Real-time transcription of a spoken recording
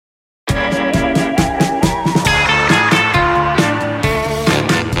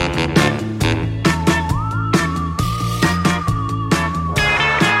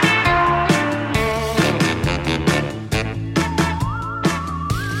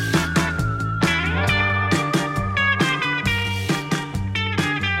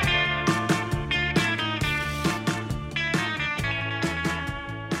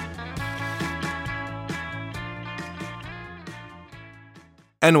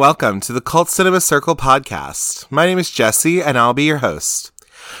and welcome to the Cult Cinema Circle podcast. My name is Jesse, and I'll be your host.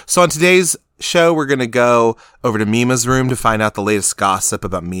 So on today's show, we're going to go over to Mima's room to find out the latest gossip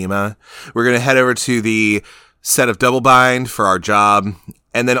about Mima. We're going to head over to the set of Double Bind for our job,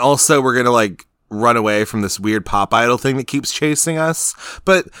 and then also we're going to run away from this weird pop idol thing that keeps chasing us.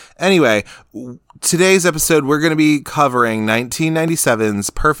 But anyway, today's episode, we're going to be covering 1997's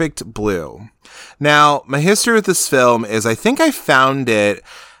Perfect Blue. Now, my history with this film is I think I found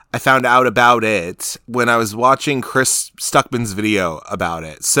out about it when I was watching Chris Stuckman's video about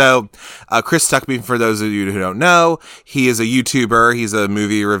it. So, Chris Stuckman, for those of you who don't know, he is a YouTuber. He's a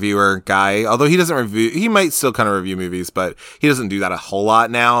movie reviewer guy. Although he doesn't he might still kind of review movies, but he doesn't do that a whole lot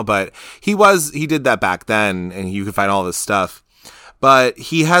now. But he did that back then, and you can find all this stuff. But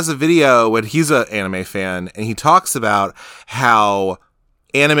he has a video when he's an anime fan, and he talks about how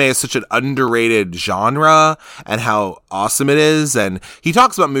anime is such an underrated genre and how awesome it is. And he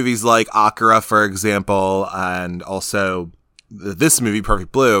talks about movies like Akira, for example, and also this movie,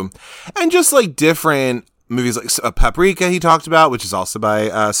 Perfect Blue, and just different movies like Paprika he talked about, which is also by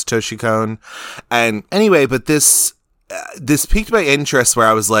Satoshi Kon. And anyway, but this piqued my interest where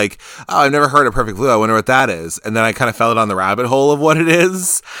I was like, oh, I've never heard of Perfect Blue. I wonder what that is. And then I kind of fell down the rabbit hole of what it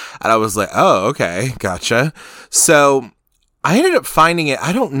is. And I was like, oh, okay, gotcha. So I ended up finding it.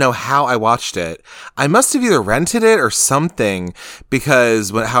 I don't know how I watched it. I must have either rented it or something, because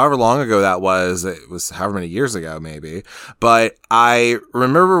however long ago that was, it was however many years ago, maybe. But I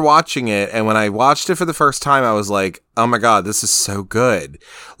remember watching it, and when I watched it for the first time, I was like, oh my God, this is so good.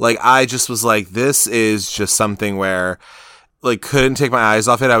 I just was like, this is just something where, couldn't take my eyes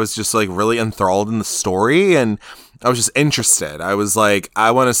off it. I was just really enthralled in the story, and I was just interested. I was like,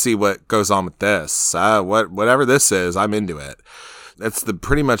 I want to see what goes on with this. Whatever this is, I'm into it. That's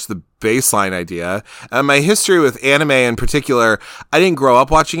pretty much the baseline idea. And my history with anime in particular, I didn't grow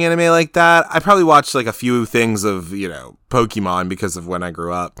up watching anime like that. I probably watched a few things of, Pokemon because of when I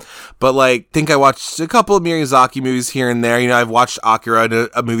grew up. But think I watched a couple of Miyazaki movies here and there. I've watched Akira in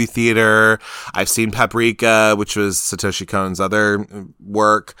a movie theater. I've seen Paprika, which was Satoshi Kon's other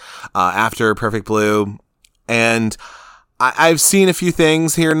work, after Perfect Blue. And I've seen a few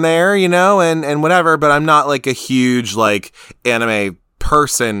things here and there, and whatever, but I'm not a huge anime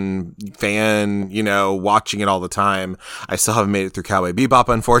person fan, watching it all the time. I still haven't made it through Cowboy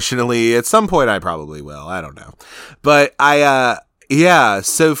Bebop, unfortunately. At some point I probably will. I don't know. But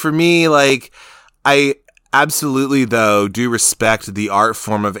so for me, I absolutely, though, do respect the art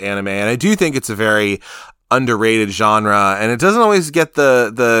form of anime, and I do think it's a very underrated genre, and it doesn't always get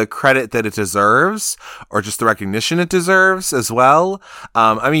the credit that it deserves, or just the recognition it deserves as well.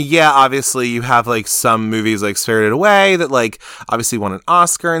 Obviously you have some movies like Spirited Away that obviously won an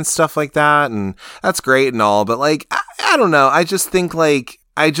Oscar and stuff like that, and that's great and all, but I don't know. I just think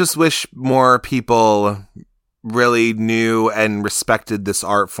I just wish more people really knew and respected this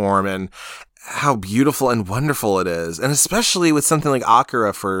art form and how beautiful and wonderful it is. And especially with something like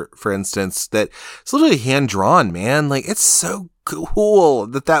Akira, for instance, that it's literally hand-drawn, man. It's so cool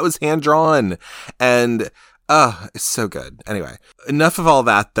that was hand-drawn. And it's so good. Anyway, enough of all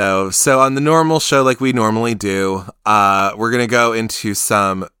that, though. So on the normal show, like we normally do, we're going to go into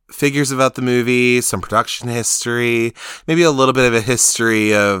some figures about the movie, some production history, maybe a little bit of a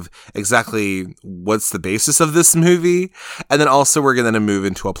history of exactly what's the basis of this movie, and then also we're going to move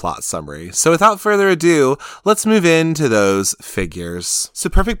into a plot summary. So without further ado, let's move into those figures. So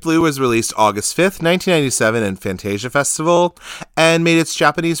Perfect Blue was released August 5th, 1997 in Fantasia Festival, and made its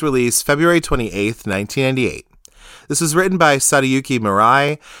Japanese release February 28th, 1998. This was written by Sadayuki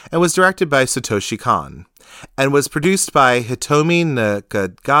Mirai and was directed by Satoshi Kon, and was produced by Hitomi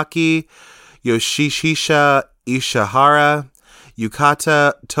Nakagaki, Yoshishisha Ishihara,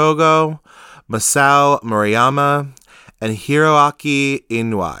 Yukata Togo, Masao Moriyama, and Hiroaki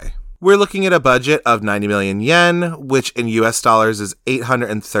Inoue. We're looking at a budget of 90 million yen, which in US dollars is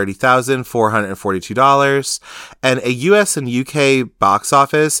 $830,442, and a US and UK box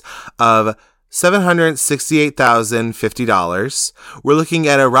office of $768,050. We're looking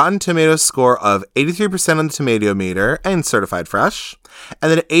at a Rotten Tomatoes score of 83% on the Tomato Meter and certified fresh, and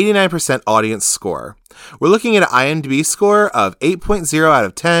then an 89% audience score. We're looking at an IMDb score of 8.0 out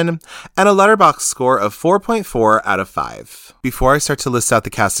of 10 and a Letterboxd score of 4.4 out of 5. Before I start to list out the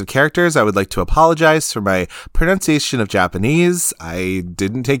cast of characters, I would like to apologize for my pronunciation of Japanese. I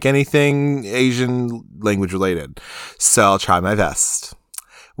didn't take anything Asian language related, so I'll try my best.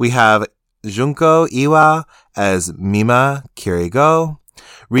 We have Junko Iwa as Mima Kirigo,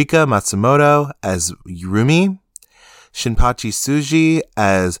 Rika Matsumoto as Yurumi, Shinpachi Tsuji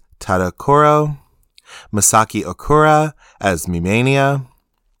as Tadakoro, Masaki Okura as Mimania,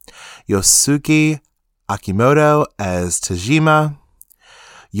 Yosuke Akimoto as Tajima,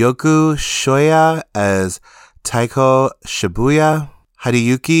 Yoku Shoya as Taiko Shibuya,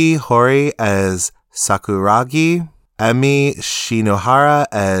 Hideyuki Hori as Sakuragi, Emi Shinohara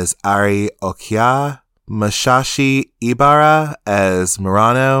as Ari Okiya, Masashi Ibara as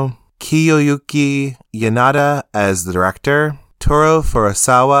Murano, Kiyoyuki Yanada as the director, Toru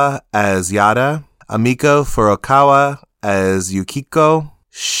Furusawa as Yada, Amiko Furukawa as Yukiko,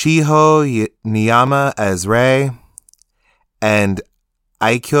 Shiho Niyama as Rei, and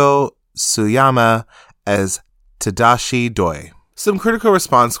Aikyo Tsuyama as Tadashi Doi. Some critical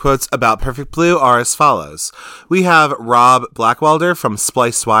response quotes about Perfect Blue are as follows. We have Rob Blackwelder from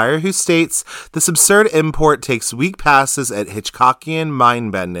Spliced Wire, who states, "This absurd import takes weak passes at Hitchcockian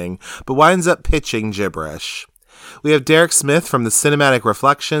mind-bending, but winds up pitching gibberish." We have Derek Smith from the Cinematic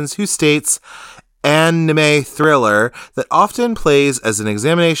Reflections, who states, "Anime thriller that often plays as an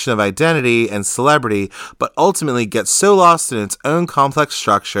examination of identity and celebrity, but ultimately gets so lost in its own complex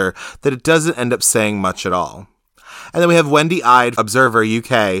structure that it doesn't end up saying much at all." And then we have Wendy-eyed Observer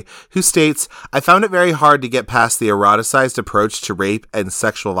UK, who states, "I found it very hard to get past the eroticized approach to rape and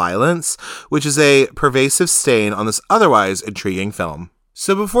sexual violence, which is a pervasive stain on this otherwise intriguing film."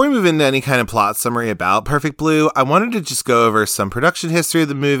 So before we move into any kind of plot summary about Perfect Blue, I wanted to just go over some production history of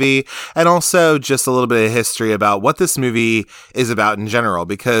the movie and also just a little bit of history about what this movie is about in general,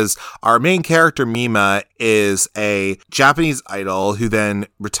 because our main character, Mima, is a Japanese idol who then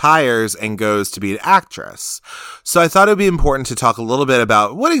retires and goes to be an actress. So I thought it would be important to talk a little bit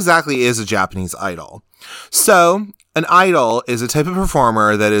about what exactly is a Japanese idol. So an idol is a type of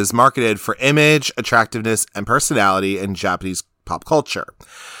performer that is marketed for image, attractiveness, and personality in Japanese pop culture.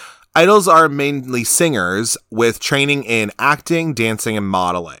 Idols are mainly singers with training in acting, dancing, and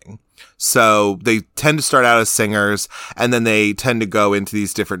modeling. So they tend to start out as singers, and then they tend to go into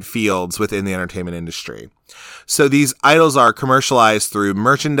these different fields within the entertainment industry. So these idols are commercialized through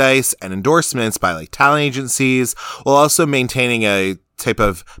merchandise and endorsements by like talent agencies, while also maintaining a type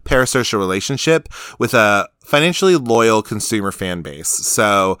of parasocial relationship with a financially loyal consumer fan base.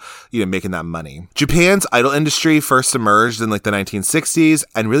 So, making that money. Japan's idol industry first emerged in like the 1960s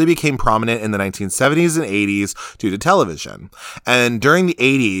and really became prominent in the 1970s and 80s due to television. And during the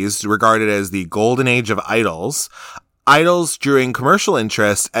 80s, regarded as the golden age of idols drew in commercial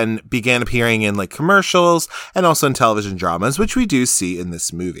interest and began appearing in like commercials and also in television dramas, which we do see in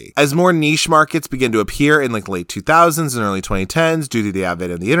this movie. As more niche markets began to appear in like late 2000s and early 2010s due to the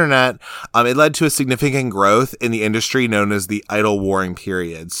advent of the internet, it led to a significant growth in the industry known as the idol warring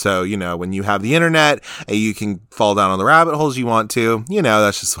period. So, when you have the internet and you can fall down on the rabbit holes you want to,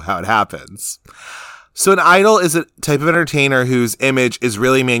 that's just how it happens. So an idol is a type of entertainer whose image is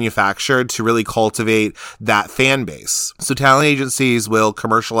really manufactured to really cultivate that fan base. So talent agencies will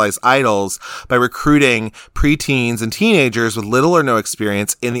commercialize idols by recruiting preteens and teenagers with little or no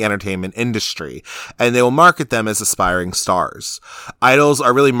experience in the entertainment industry, and they will market them as aspiring stars. Idols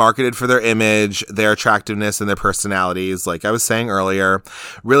are really marketed for their image, their attractiveness, and their personalities. Like I was saying earlier,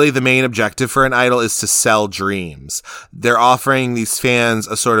 really the main objective for an idol is to sell dreams. They're offering these fans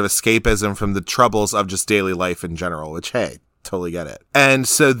a sort of escapism from the troubles of just daily life in general, which, hey, totally get it. And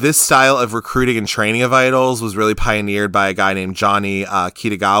so this style of recruiting and training of idols was really pioneered by a guy named Johnny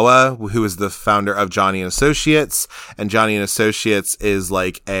Kitagawa, who is the founder of Johnny & Associates. And Johnny & Associates is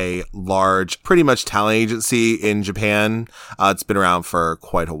like a large, pretty much talent agency in Japan. It's been around for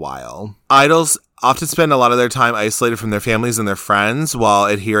quite a while. Idols often spend a lot of their time isolated from their families and their friends while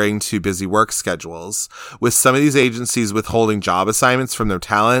adhering to busy work schedules, with some of these agencies withholding job assignments from their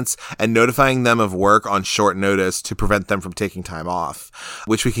talents and notifying them of work on short notice to prevent them from taking time off,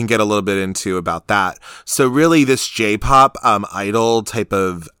 which we can get a little bit into about that. So really this J-pop idol type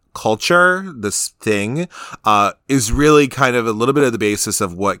of culture, this thing, is really kind of a little bit of the basis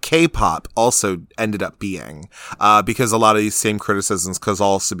of what K-pop also ended up being, because a lot of these same criticisms could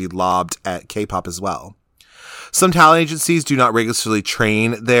also be lobbed at K-pop as well. Some talent agencies do not rigorously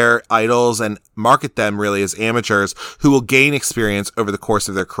train their idols and market them really as amateurs who will gain experience over the course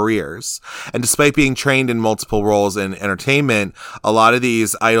of their careers. And despite being trained in multiple roles in entertainment, a lot of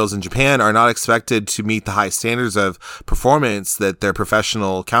these idols in Japan are not expected to meet the high standards of performance that their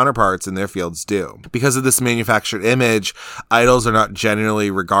professional counterparts in their fields do. Because of this manufactured image, idols are not generally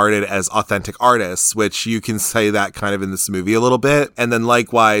regarded as authentic artists, which you can say that kind of in this movie a little bit. And then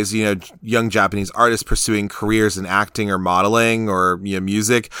likewise, young Japanese artists pursuing careers careers in acting or modeling or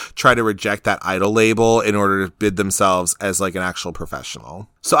music try to reject that idol label in order to bid themselves as like an actual professional.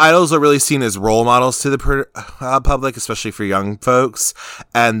 So idols are really seen as role models to the public, especially for young folks,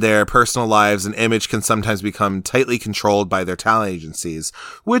 and their personal lives and image can sometimes become tightly controlled by their talent agencies,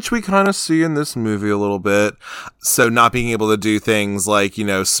 which we kind of see in this movie a little bit. So not being able to do things like,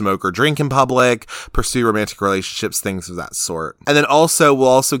 smoke or drink in public, pursue romantic relationships, things of that sort. And then also, we'll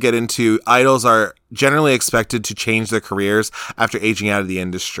also get into idols are generally expected to change their careers after aging out of the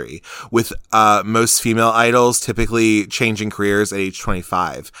industry, with most female idols typically changing careers at age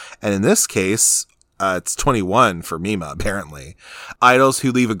 25. And in this case, it's 21 for Mima, apparently. Idols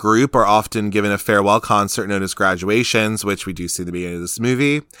who leave a group are often given a farewell concert known as graduations, which we do see at the beginning of this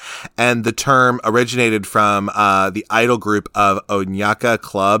movie. And the term originated from the idol group of Onyeka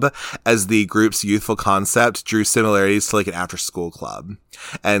Club, as the group's youthful concept drew similarities to like an after-school club.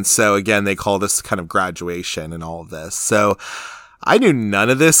 And so, again, they call this kind of graduation and all of this. So I knew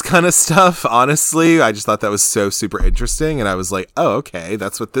none of this kind of stuff, honestly. I just thought that was so super interesting. And I was like, oh, okay,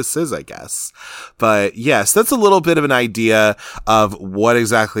 that's what this is, I guess. But yes, that's a little bit of an idea of what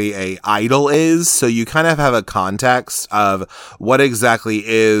exactly a idol is. So you kind of have a context of what exactly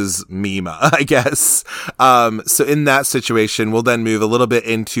is Mima, I guess. So in that situation, we'll then move a little bit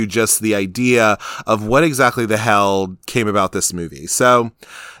into just the idea of what exactly the hell came about this movie. So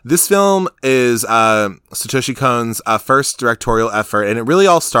this film is Satoshi Kon's first directorial effort, and it really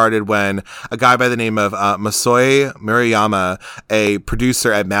all started when a guy by the name of Masayo Murayama, a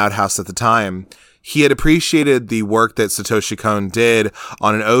producer at Madhouse at the time, he had appreciated the work that Satoshi Kon did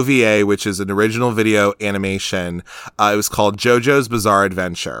on an OVA, which is an original video animation. It was called JoJo's Bizarre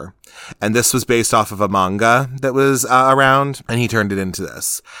Adventure. And this was based off of a manga that was around, and he turned it into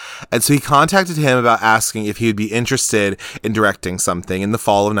this. And so he contacted him about asking if he would be interested in directing something in the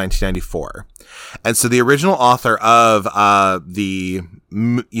fall of 1994. And so the original author of the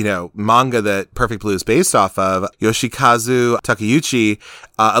manga that Perfect Blue is based off of, Yoshikazu Takeuchi,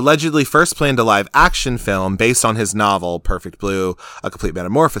 allegedly first planned a live action film based on his novel Perfect Blue: A Complete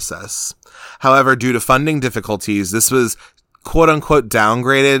Metamorphosis. However, due to funding difficulties, this was quote unquote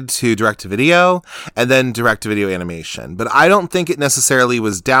downgraded to direct-to-video and then direct-to-video animation. But I don't think it necessarily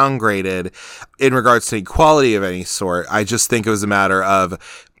was downgraded in regards to quality of any sort. I just think it was a matter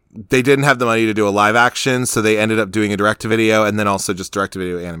of they didn't have the money to do a live action, so they ended up doing a direct-to-video and then also just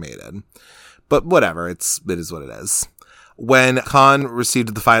direct-to-video animated. But whatever, it is what it is. When Kon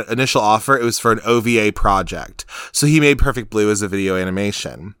received the initial offer, it was for an OVA project. So he made Perfect Blue as a video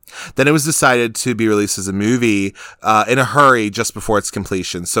animation. Then it was decided to be released as a movie in a hurry just before its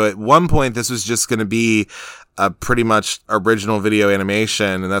completion. So at one point, this was just going to be a pretty much original video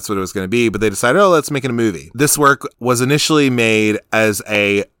animation, and that's what it was going to be. But they decided, let's make it a movie. This work was initially made as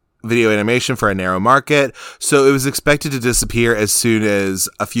a video animation for a narrow market, so it was expected to disappear as soon as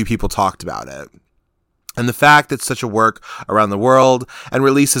a few people talked about it. And the fact that such a work around the world and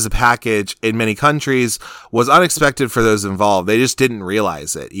released as a package in many countries was unexpected for those involved. They just didn't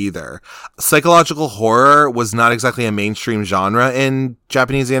realize it either. Psychological horror was not exactly a mainstream genre in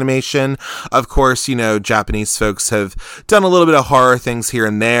Japanese animation. Of course, Japanese folks have done a little bit of horror things here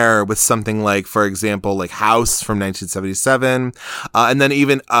and there with something like, for example, like House from 1977. And then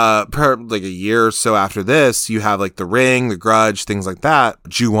even like a year or so after this, you have like The Ring, The Grudge, things like that.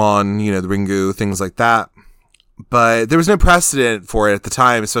 Ju-on, the Ringu, things like that. But there was no precedent for it at the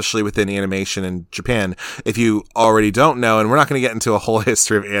time, especially within animation in Japan. If you already don't know, and we're not going to get into a whole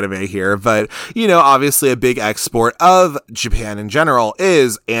history of anime here, but, obviously a big export of Japan in general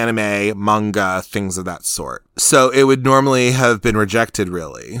is anime, manga, things of that sort. So it would normally have been rejected,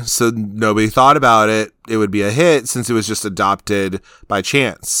 really. So nobody thought about it. It would be a hit since it was just adopted by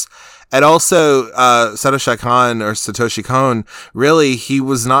chance. And also, Satoshi Kon, really, he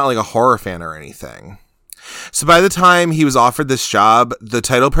was not like a horror fan or anything. So by the time he was offered this job, the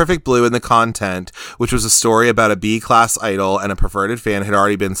title Perfect Blue and the content, which was a story about a B-class idol and a perverted fan, had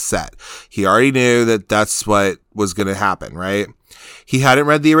already been set. He already knew that that's what was going to happen, right? He hadn't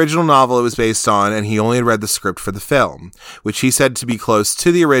read the original novel it was based on, and he only had read the script for the film, which he said to be close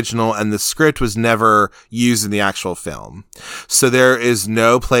to the original, and the script was never used in the actual film. So there is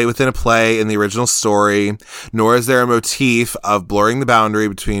no play within a play in the original story, nor is there a motif of blurring the boundary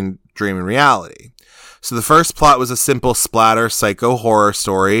between dream and reality. So the first plot was a simple splatter psycho horror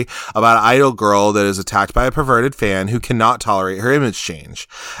story about an idol girl that is attacked by a perverted fan who cannot tolerate her image change.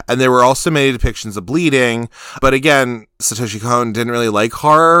 And there were also many depictions of bleeding, but again, Satoshi Kon didn't really like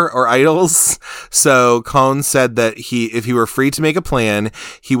horror or idols, so Kon said that if he were free to make a plan,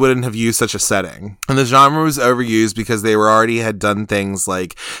 he wouldn't have used such a setting. And the genre was overused because they already had done things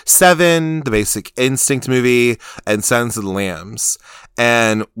like Seven, the Basic Instinct movie, and Silence of the Lambs,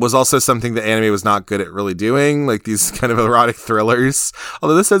 and was also something that anime was not good at really doing, like these kind of erotic thrillers,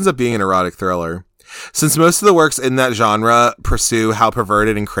 although this ends up being an erotic thriller. Since most of the works in that genre pursue how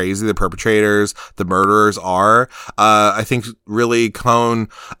perverted and crazy the perpetrators, the murderers are, I think really Kon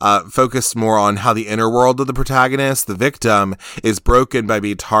focused more on how the inner world of the protagonist, the victim, is broken by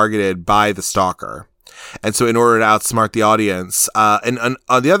being targeted by the stalker. And so in order to outsmart the audience, and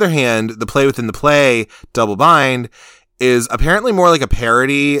on the other hand, the play within the play, Double Bind, is apparently more like a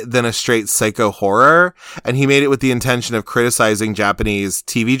parody than a straight psycho horror, and he made it with the intention of criticizing Japanese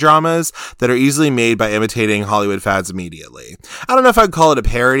TV dramas that are easily made by imitating Hollywood fads immediately. I don't know if I'd call it a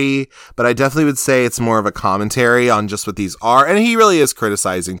parody, but I definitely would say it's more of a commentary on just what these are, and he really is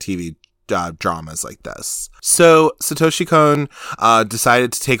criticizing TV dramas like this. So Satoshi Kon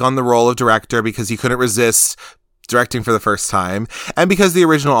decided to take on the role of director because he couldn't resist directing for the first time, and because the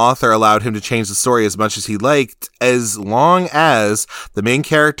original author allowed him to change the story as much as he liked, as long as the main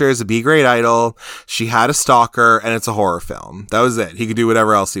character is a B-grade idol, she had a stalker, and it's a horror film. That was it. He could do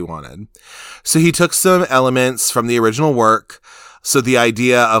whatever else he wanted. So he took some elements from the original work, so the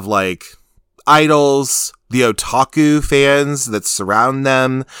idea of like idols, the otaku fans that surround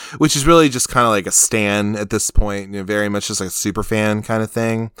them, which is really just kind of like a stan at this point, you know, very much just like a super fan kind of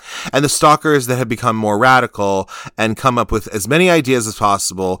thing. And the stalkers that have become more radical and come up with as many ideas as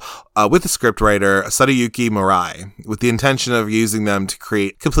possible with the scriptwriter Sadayuki Murai, with the intention of using them to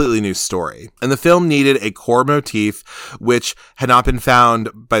create a completely new story. And the film needed a core motif which had not been found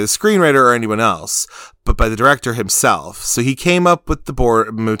by the screenwriter or anyone else, but by the director himself. So he came up with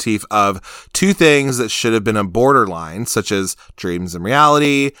the motif of two things that should have been a borderline, such as dreams and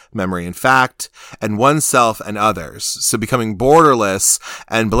reality, memory and fact, and oneself and others. So becoming borderless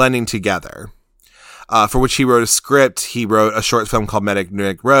and blending together. For which he wrote a script. He wrote a short film called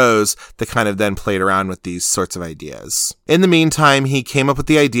Magnetic Rose that kind of then played around with these sorts of ideas. In the meantime, he came up with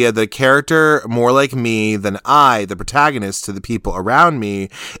the idea that a character more like me than I, the protagonist to the people around me,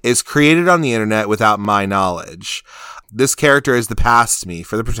 is created on the internet without my knowledge. This character is the past me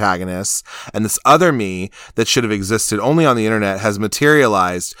for the protagonist, and this other me that should have existed only on the internet has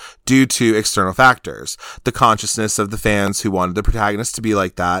materialized due to external factors. The consciousness of the fans who wanted the protagonist to be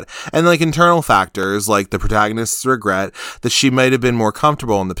like that, and like internal factors like the protagonist's regret that she might have been more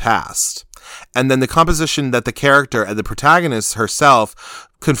comfortable in the past. And then the composition that the character and the protagonist herself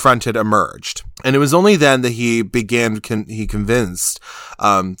confronted emerged. And it was only then that he convinced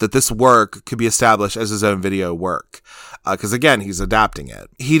that this work could be established as his own video work. Because again, he's adapting it.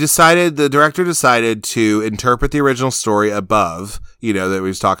 The director decided to interpret the original story above, that we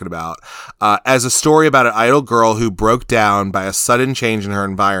was talking about, as a story about an idol girl who broke down by a sudden change in her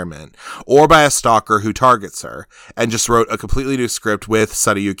environment, or by a stalker who targets her, and just wrote a completely new script with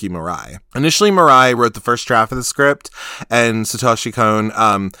Sadayuki Murai. Initially, Murai wrote the first draft of the script, and Satoshi Kon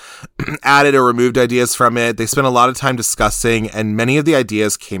added or removed ideas from it. They spent a lot of time discussing, and many of the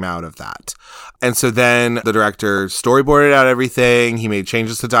ideas came out of that. And so then the director storyboarded out everything. He made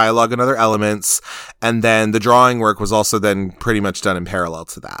changes to dialogue and other elements. And then the drawing work was also then pretty much done in parallel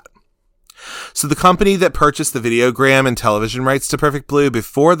to that. So the company that purchased the videogram and television rights to Perfect Blue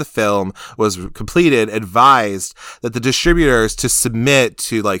before the film was completed advised that the distributors to submit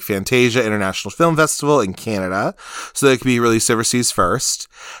to like Fantasia International Film Festival in Canada so that it could be released overseas first.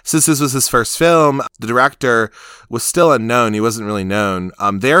 Since this was his first film, the director was still unknown. He wasn't really known.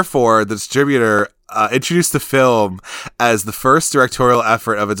 Therefore, the distributor introduced the film as the first directorial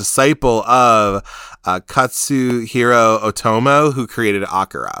effort of a disciple of Katsuhiro Otomo, who created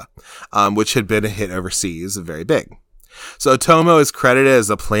Akira, which had been a hit overseas and very big. So Otomo is credited as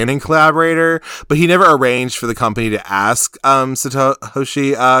a planning collaborator, but he never arranged for the company to ask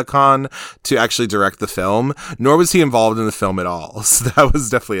Satoshi Kon to actually direct the film, nor was he involved in the film at all. So that was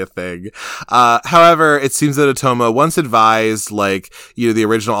definitely a thing. However, it seems that Otomo once advised, the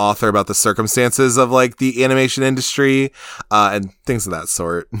original author about the circumstances of, the animation industry, and things of that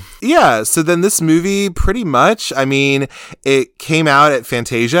sort. Yeah, so then this movie, pretty much, it came out at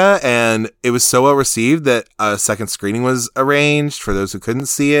Fantasia, and it was so well received that a second screening screening was arranged for those who couldn't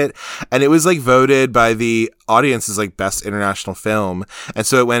see it. And it was like voted by the audience as like best international film. And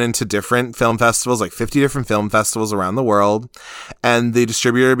so it went into different film festivals, like 50 different film festivals around the world. And the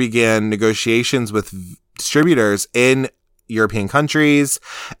distributor began negotiations with distributors in European countries,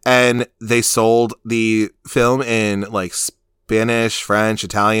 and they sold the film in like Spanish, French,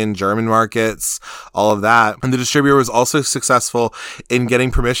 Italian, German markets, all of that. And the distributor was also successful in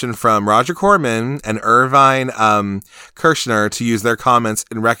getting permission from Roger Corman and Irvine Kershner to use their comments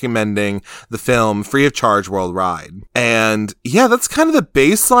in recommending the film free of charge worldwide. And yeah, that's kind of the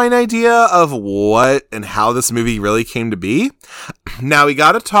baseline idea of what and how this movie really came to be. Now we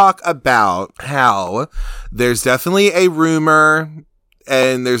got to talk about how there's definitely a rumor,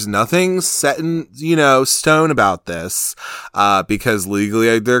 and there's nothing set in, stone about this, because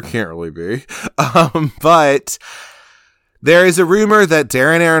legally there can't really be. But there is a rumor that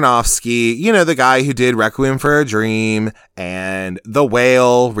Darren Aronofsky, the guy who did Requiem for a Dream and The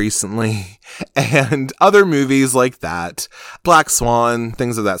Whale recently, and other movies like that, Black Swan,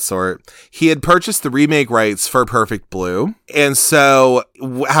 things of that sort, he had purchased the remake rights for Perfect Blue. And so,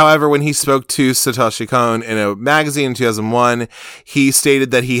 however, when he spoke to Satoshi Kon in a magazine in 2001, he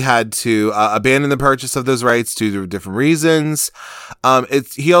stated that he had to abandon the purchase of those rights due to different reasons.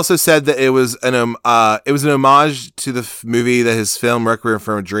 He also said that it was an homage to the movie that his film Requiem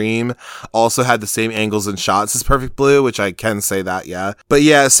for a Dream also had the same angles and shots as Perfect Blue, which I can say that, yeah. But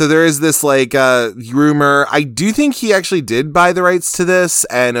yeah, so there is this rumor. I do think he actually did buy the rights to this,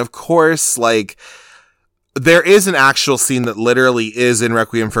 and of course, there is an actual scene that literally is in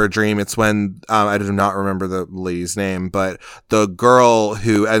Requiem for a Dream. It's when, I do not remember the lady's name, but the girl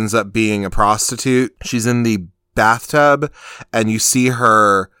who ends up being a prostitute, she's in the bathtub, and you see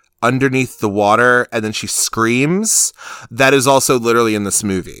her underneath the water, and then she screams. That is also literally in this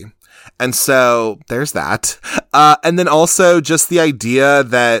movie. And so there's that. And then also just the idea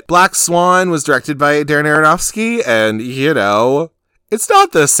that Black Swan was directed by Darren Aronofsky, and, it's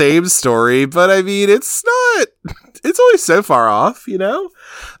not the same story, but I mean, it's only so far off,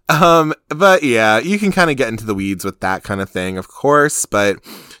 But yeah, you can kind of get into the weeds with that kind of thing, of course. But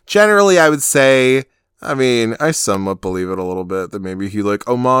generally, I would say, I somewhat believe it a little bit that maybe he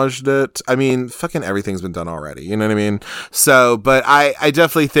homaged it. Fucking everything's been done already. You know what I mean? So, but I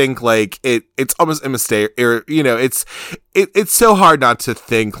definitely think it's almost a mistake, or, it's so hard not to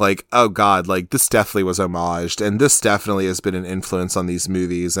think oh God, this definitely was homaged, and this definitely has been an influence on these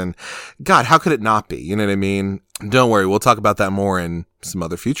movies, and God, how could it not be? You know what I mean? Don't worry, we'll talk about that more in some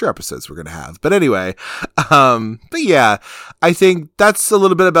other future episodes we're going to have. But anyway, but yeah, I think that's a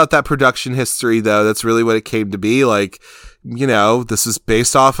little bit about that production history, though. That's really what it came to be. This is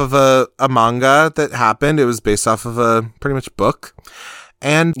based off of a manga that happened. It was based off of a pretty much book.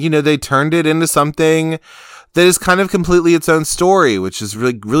 And, they turned it into something that is kind of completely its own story, which is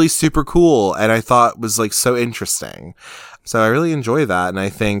really, really super cool. And I thought was so interesting. So I really enjoy that. And I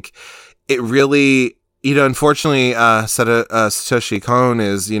think it really, unfortunately, Satoshi Kon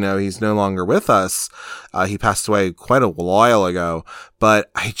is, he's no longer with us. He passed away quite a while ago. But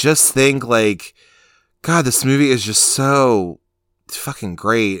I just think, God, this movie is just so fucking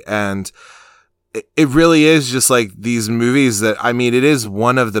great. And it really is just these movies that, it is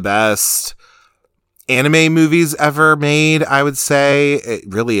one of the best anime movies ever made, I would say. It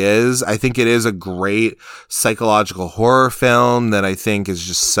really is. I think it is a great psychological horror film that I think is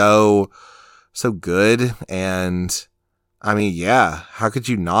just so good. And yeah, how could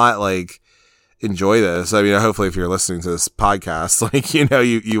you not enjoy this? Hopefully if you're listening to this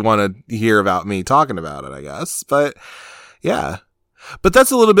podcast, you want to hear about me talking about it, I guess. But yeah. But that's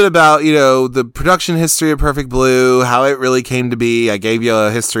a little bit about, the production history of Perfect Blue, how it really came to be. I gave you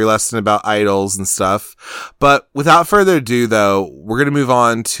a history lesson about idols and stuff. But without further ado, though, we're going to move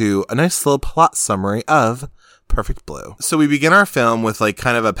on to a nice little plot summary of Perfect Blue. So we begin our film with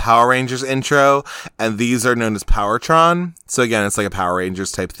kind of a Power Rangers intro, and these are known as Powertron. So again, it's a Power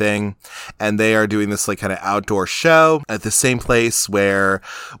Rangers type thing, and they are doing this kind of outdoor show at the same place where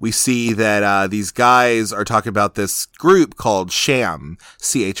we see that these guys are talking about this group called Cham,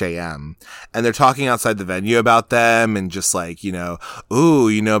 Cham, and they're talking outside the venue about them, and just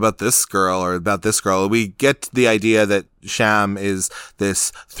ooh, about this girl or about this girl. We get the idea that Cham is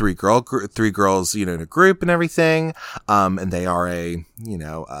this three girls, in a group and everything. And they are a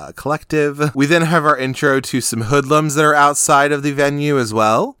collective. We then have our intro to some hoodlums that are outside of the venue as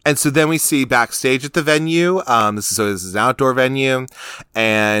well. And so then we see backstage at the venue. This is an outdoor venue,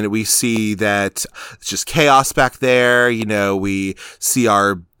 and we see that it's just chaos back there. We see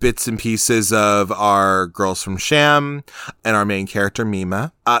our bits and pieces of our girls from Cham and our main character,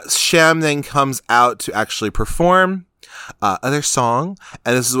 Mima. Cham then comes out to actually perform. other song.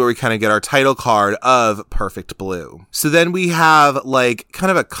 And this is where we kind of get our title card of Perfect Blue. So then we have like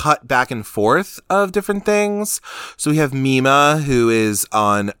kind of a cut back and forth of different things. So we have Mima, who is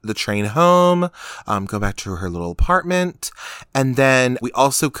on the train home, go back to her little apartment. And then we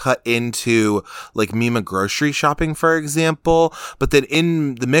also cut into like Mima grocery shopping, for example. But then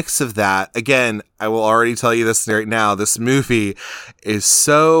in the mix of that, again, I will already tell you this right now, this movie is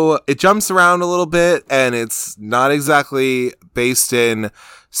it jumps around a little bit, and it's not exactly based in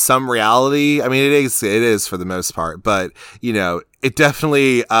some reality. I mean, it is for the most part, but you know, it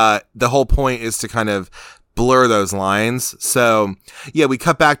definitely, the whole point is to kind of blur those lines. So yeah, we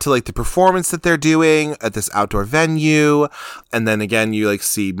cut back to like the performance that they're doing at this outdoor venue. And then again, you like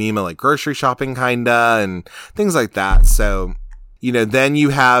see Mima like grocery shopping kinda and things like that. So, you know, then you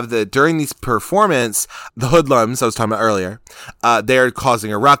have during these performance, the hoodlums I was talking about earlier, they're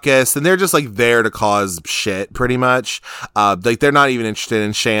causing a ruckus, and they're just like there to cause shit pretty much. Like they're not even interested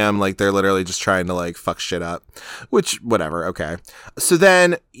in Sham. Like they're literally just trying to like fuck shit up, which whatever. Okay. So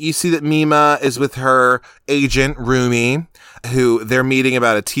then you see that Mima is with her agent Rumi, who they're meeting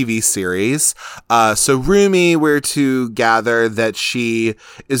about a TV series. So Rumi, we're to gather that she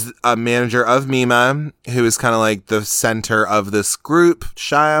is a manager of Mima, who is kind of like the center of this group,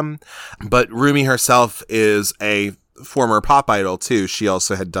 Sham. But Rumi herself is a former pop idol too. She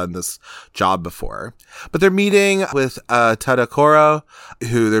also had done this job before. But they're meeting with Tadakoro,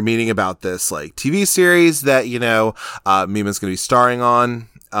 who they're meeting about this like TV series that, you know, Mima's going to be starring on.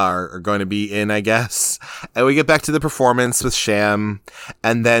 Are going to be in, I guess. And we get back to the performance with Sham,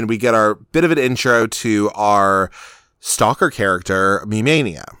 and then we get our bit of an intro to our stalker character,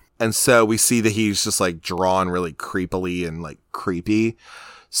 Mimania. And so we see that he's just like drawn really creepily and like creepy.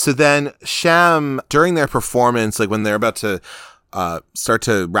 So then Sham, during their performance, like when they're about to start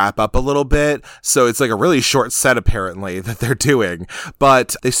to wrap up a little bit. So it's like a really short set apparently that they're doing,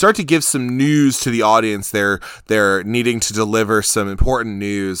 but they start to give some news to the audience. They're needing to deliver some important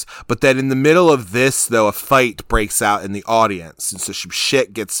news, but then in the middle of this though, a fight breaks out in the audience. And so some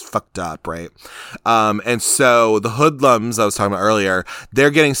shit gets fucked up. Right. And so the hoodlums I was talking about earlier,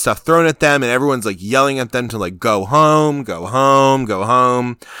 they're getting stuff thrown at them and everyone's like yelling at them to like, go home, go home, go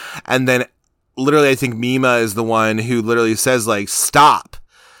home. And then literally, I think Mima is the one who literally says, like, stop.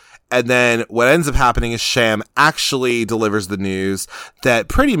 And then what ends up happening is Sham actually delivers the news that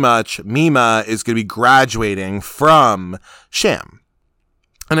pretty much Mima is going to be graduating from Sham.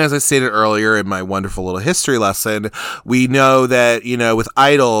 And as I stated earlier in my wonderful little history lesson, we know that, you know, with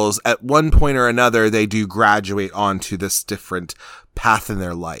idols, at one point or another, they do graduate onto this different path in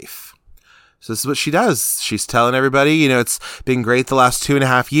their life. So this is what she does. She's telling everybody, you know, it's been great the last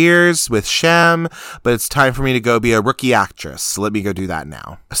 2.5 years with Sham, but it's time for me to go be a rookie actress. So let me go do that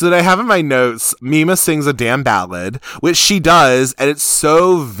now. So that I have in my notes, Mima sings a damn ballad, which she does, and it's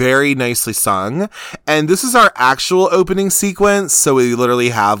so very nicely sung. And this is our actual opening sequence. So we literally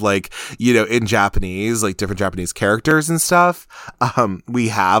have like, you know, in Japanese, like different Japanese characters and stuff. We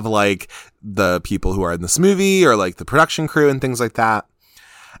have like the people who are in this movie or like the production crew and things like that.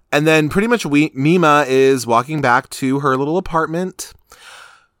 And then pretty much Mima is walking back to her little apartment.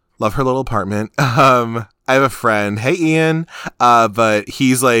 Love her little apartment. I have a friend, hey Ian, but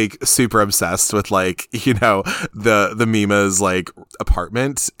he's like super obsessed with like, you know, the Mima's like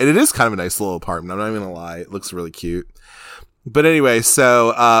apartment. And it is kind of a nice little apartment. I'm not even gonna lie. It looks really cute. But anyway,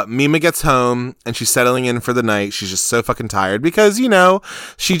 so Mima gets home and she's settling in for the night. She's just so fucking tired because, you know,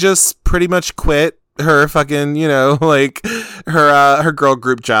 she just pretty much quit her fucking, you know, like her girl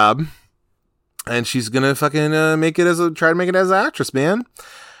group job, and she's gonna fucking try to make it as an actress, man.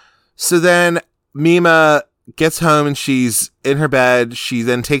 So then Mima gets home and she's in her bed. She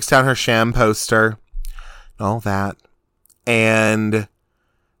then takes down her Sham poster, all that, and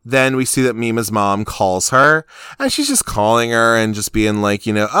then we see that Mima's mom calls her, and she's just calling her and just being like,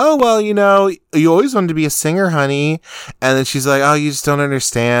 you know, oh, well, you know, you always wanted to be a singer, honey. And then she's like, oh, you just don't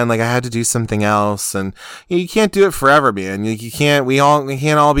understand. Like, I had to do something else. And you can't do it forever, man. We can't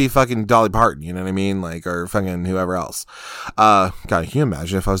all be fucking Dolly Parton. You know what I mean? Like, or fucking whoever else. God, can you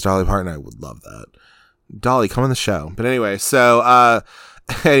imagine if I was Dolly Parton? I would love that. Dolly, come on the show. But anyway, so,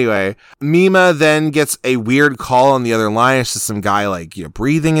 anyway, Mima then gets a weird call on the other line. It's just some guy like, you know,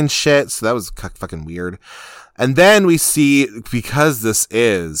 breathing and shit. So that was fucking weird. And then we see, because this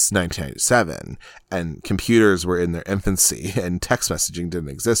is 1997 and computers were in their infancy and text messaging didn't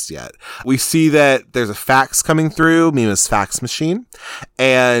exist yet, we see that there's a fax coming through Mima's fax machine,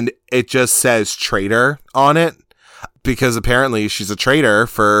 and it just says traitor on it because apparently she's a traitor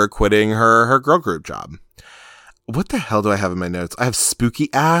for quitting her girl group job. What the hell do I have in my notes? I have spooky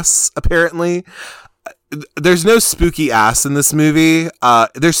ass, apparently. there's no spooky ass in this movie.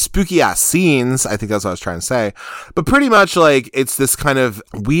 There's spooky ass scenes. I think that's what I was trying to say. But pretty much like it's this kind of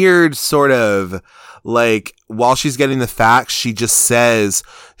weird sort of like while she's getting the facts, she just says,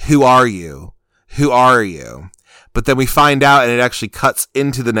 "Who are you? Who are you?" But then we find out and it actually cuts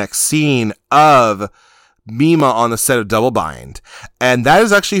into the next scene of Mima on the set of Double Bind. And that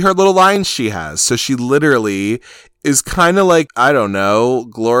is actually her little line she has. So she literally is kind of like, I don't know,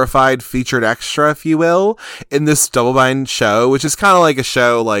 glorified featured extra, if you will, in this Double Bind show, which is kind of like a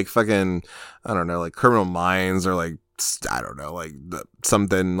show like fucking, I don't know, like Criminal Minds or like, I don't know, like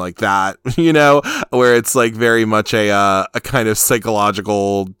something like that, you know, where it's like very much a kind of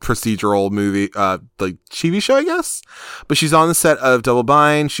psychological procedural movie, like TV show, I guess. But she's on the set of Double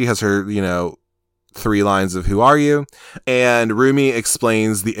Bind. She has her, you know, 3 lines of "Who are you?" And Rumi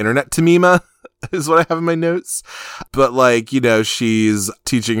explains the internet to Mima. Is what I have in my notes. But like, you know, she's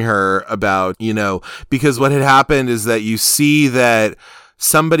teaching her about, you know, because what had happened is that you see that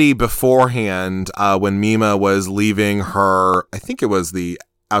somebody beforehand, when Mima was leaving her, I think it was the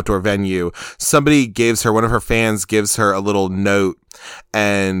outdoor venue, somebody one of her fans gives her a little note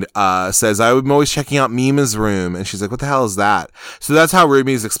and says, "I'm always checking out Mima's room." And she's like, "What the hell is that?" So that's how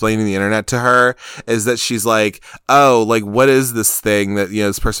Rumi's explaining the internet to her, is that she's like, "Oh, like, what is this thing that, you know,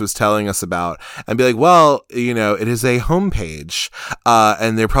 this person was telling us about?" And be like, "Well, you know, it is a homepage."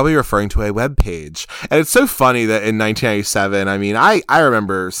 And they're probably referring to a web page. And it's so funny that in 1997, I mean, I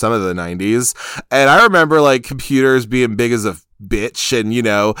remember some of the 90s, and I remember like computers being big as a bitch, and you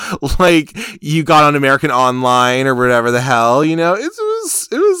know, like you got on American Online or whatever the hell, you know, it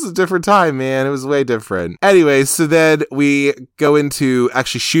was a different time, man. It was way different. Anyway, so then we go into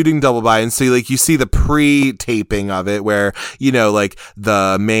actually shooting Double Bind. So like you see the pre-taping of it where, you know, like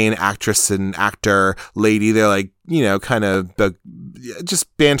the main actress and actor lady, they're like, you know, kind of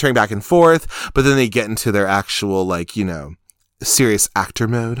just bantering back and forth, but then they get into their actual like, you know, serious actor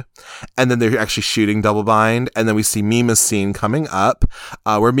mode, and then they're actually shooting Double Bind, and then we see Mima's scene coming up,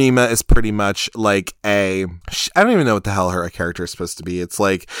 where Mima is pretty much like I don't even know what the hell her character is supposed to be. It's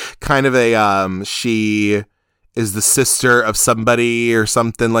like kind of a she is the sister of somebody or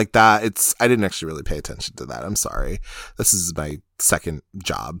something like that. I didn't actually really pay attention to that. I'm sorry. This is my second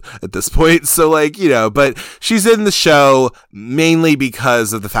job at this point. So like, you know, but she's in the show mainly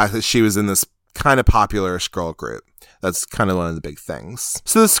because of the fact that she was in this kind of popular girl group. That's kind of one of the big things.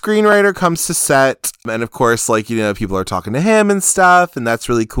 So the screenwriter comes to set, and of course, like, you know, people are talking to him and stuff, and that's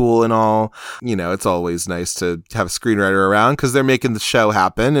really cool and all. You know, it's always nice to have a screenwriter around because they're making the show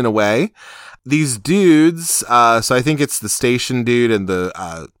happen in a way. These dudes, so I think it's the station dude and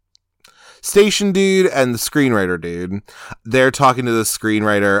the screenwriter dude. They're talking to the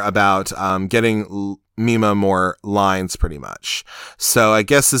screenwriter about getting Mima more lines, pretty much. So I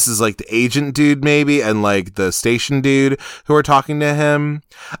guess this is like the agent dude maybe and like the station dude who are talking to him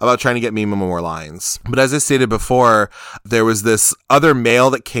about trying to get Mima more lines. But as I stated before, there was this other mail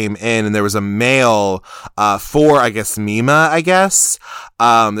that came in, and there was a mail for, I guess, Mima,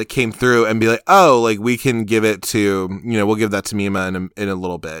 that came through and be like, oh, like we can give it to, you know, we'll give that to Mima in a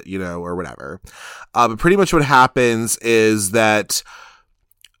little bit, you know, or whatever. But pretty much what happens is that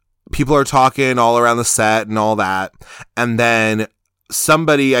people are talking all around the set and all that. And then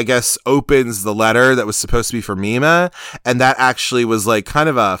somebody, I guess, opens the letter that was supposed to be for Mima. And that actually was like kind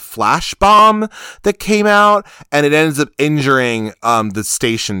of a flash bomb that came out. And it ends up injuring the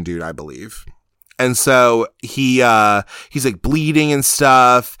station dude, I believe. And so he's like bleeding and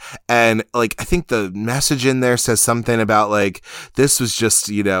stuff. And like, I think the message in there says something about like, this was just,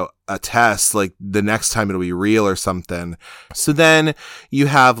 you know, a test, like the next time it'll be real or something. So then you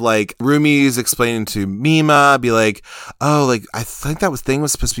have like Rumi's explaining to Mima, be like, oh, like I think that thing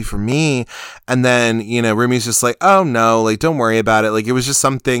was supposed to be for me. And then, you know, Rumi's just like, oh no, like don't worry about it. Like it was just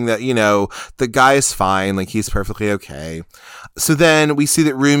something that, you know, the guy is fine. Like he's perfectly okay. So then we see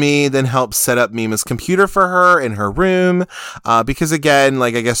that Rumi then helps set up Mima's computer for her in her room. Because again,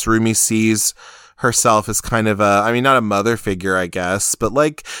 like I guess Rumi sees herself as kind of I mean, not a mother figure, I guess, but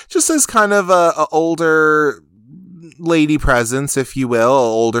like just as kind of a older lady presence, if you will,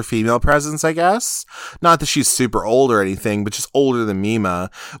 a older female presence, I guess. Not that she's super old or anything, but just older than Mima.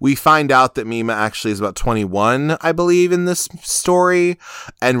 We find out that Mima actually is about 21, I believe, in this story.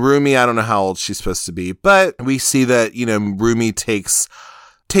 And Rumi, I don't know how old she's supposed to be, but we see that, you know, Rumi takes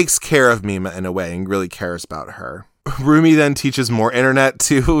care of Mima in a way and really cares about her. Rumi then teaches more internet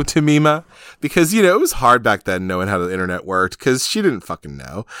to Mima because, it was hard back then knowing how the internet worked because she didn't fucking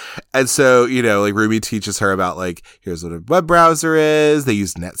know. And so, like Rumi teaches her about like, here's what a web browser is. They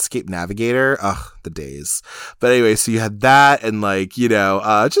use Netscape Navigator. Ugh, the days. But anyway, so you had that and like,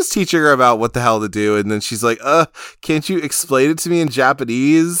 just teaching her about what the hell to do. And then she's like, can't you explain it to me in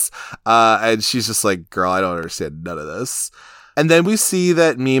Japanese? And she's just like, girl, I don't understand none of this. And then we see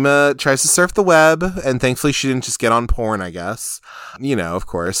that Mima tries to surf the web, and thankfully she didn't just get on porn, I guess. Of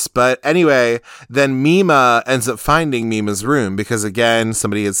course. But anyway, then Mima ends up finding Mima's room because, again,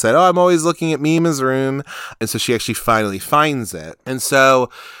 somebody had said, I'm always looking at Mima's room. And so she actually finally finds it. And so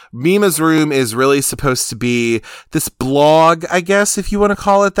Mima's room is really supposed to be this blog, I guess, if you want to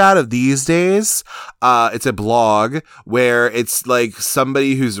call it that, of these days. It's a blog where it's like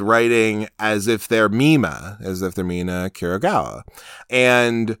somebody who's writing as if they're Mina Kurogawa.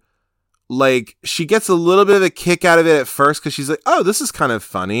 And like, she gets a little bit of a kick out of it at first because she's like, oh, this is kind of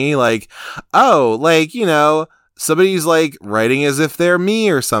funny. Like, oh, like, somebody's like writing as if they're me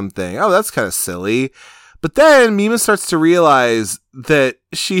or something. Oh, that's kind of silly. But then Mima starts to realize that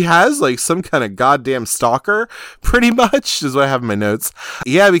she has like some kind of goddamn stalker, pretty much, is what I have in my notes.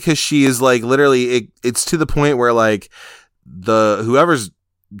 Yeah, because she is like literally, it's to the point where like whoever's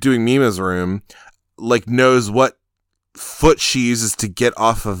doing Mima's room like knows what foot she uses to get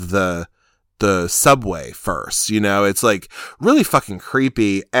off of the subway first. It's like really fucking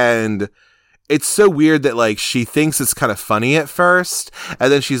creepy. And it's so weird that like she thinks it's kind of funny at first,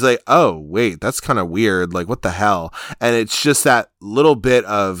 and then she's like, oh wait, that's kind of weird, like what the hell. And it's just that little bit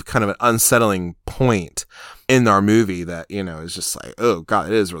of kind of an unsettling point in our movie that is just like, oh god,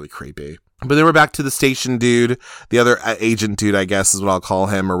 it is really creepy. But then we're back to the station dude, the other agent dude, I guess is what I'll call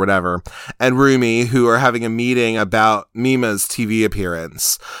him or whatever, and Rumi, who are having a meeting about Mima's TV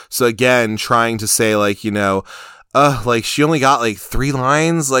appearance. So again, trying to say like, like she only got like 3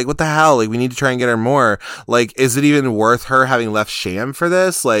 lines. Like what the hell? Like we need to try and get her more. Like, is it even worth her having left Sham for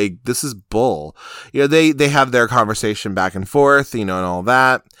this? Like this is bull. They have their conversation back and forth, and all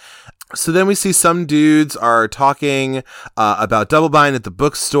that. So then we see some dudes are talking about Double Bind at the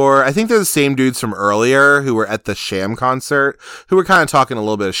bookstore. I think they're the same dudes from earlier who were at the Sham concert, who were kind of talking a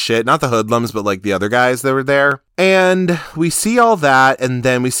little bit of shit. Not the hoodlums, but like the other guys that were there. And we see all that, and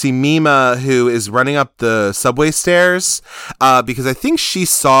then we see Mima, who is running up the subway stairs, because I think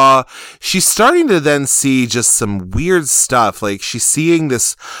she's starting to then see just some weird stuff. Like, she's seeing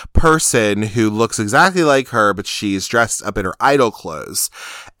this person who looks exactly like her, but she's dressed up in her idol clothes.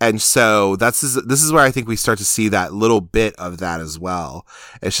 And so this is where I think we start to see that little bit of that as well.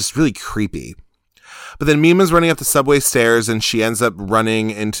 It's just really creepy. But then Mima's running up the subway stairs and she ends up running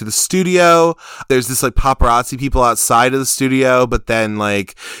into the studio. There's this like paparazzi people outside of the studio, but then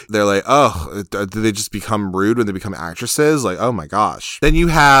like they're like, oh, do they just become rude when they become actresses? Like, oh my gosh. Then you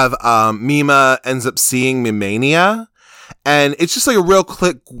have Mima ends up seeing Mimania, and it's just like a real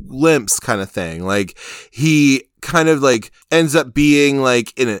quick glimpse kind of thing. Like he kind of like ends up being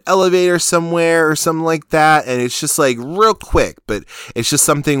like in an elevator somewhere or something like that, and it's just like real quick, but it's just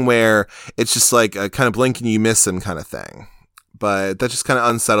something where it's just like a kind of blink and you miss him kind of thing. But that just kind of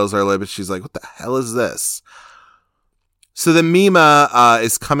unsettles her a little bit. She's like, what the hell is this? So then Mima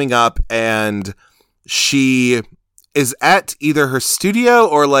is coming up, and she is at either her studio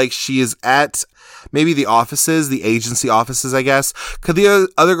or like she is at maybe the offices, the agency offices, I guess, because the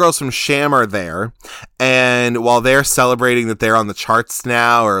other girls from Sham are there. And while they're celebrating that they're on the charts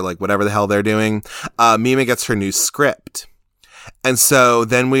now, or like whatever the hell they're doing, Mima gets her new script. And so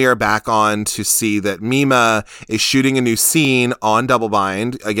then we are back on to see that Mima is shooting a new scene on Double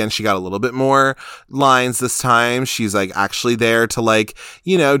Bind. Again, she got a little bit more lines this time. She's like actually there to like,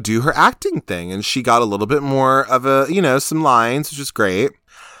 you know, do her acting thing. And she got a little bit more of a, you know, some lines, which is great.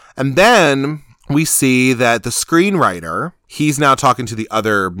 And then we see that the screenwriter, he's now talking to the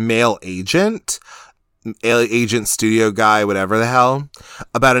other male agent studio guy, whatever the hell,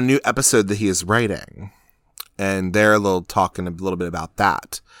 about a new episode that he is writing. And they're talking a little bit about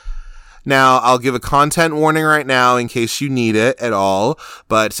that. Now, I'll give a content warning right now in case you need it at all,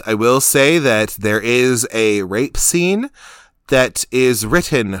 but I will say that there is a rape scene that is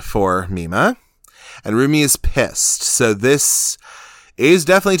written for Mima, and Rumi is pissed. So this is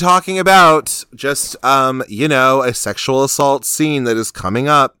definitely talking about just, you know, a sexual assault scene that is coming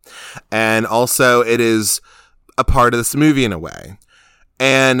up, and also it is a part of this movie in a way.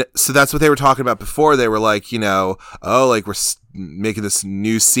 And so that's what they were talking about before. They were like, you know, oh, like we're making this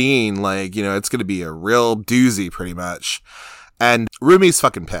new scene, like, you know, it's going to be a real doozy pretty much. And Rumi's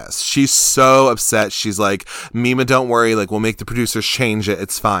fucking pissed. She's so upset. She's like, Mima, don't worry. Like, we'll make the producers change it.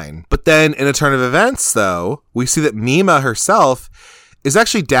 It's fine. But then in a turn of events, though, we see that Mima herself is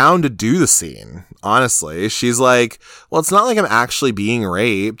actually down to do the scene. Honestly, she's like, well, it's not like I'm actually being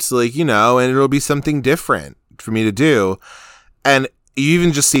raped. Like, and it'll be something different for me to do. And you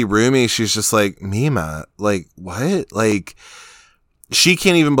even just see Rumi. She's just like, Mima, like, what? Like, she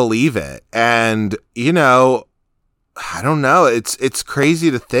can't even believe it. And, I don't know. It's crazy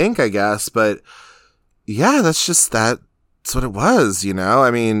to think, I guess, but yeah, that's what it was,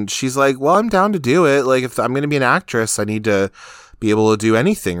 I mean, she's like, well, I'm down to do it. Like, if I'm going to be an actress, I need to be able to do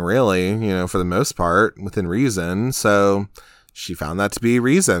anything really, for the most part within reason. So she found that to be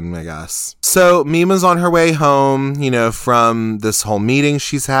reason, I guess. So Mima's on her way home, from this whole meeting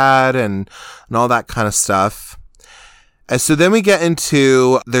she's had and all that kind of stuff. And so then we get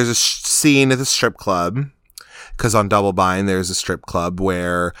into, there's a scene at the strip club. Because on Double Bind, there's a strip club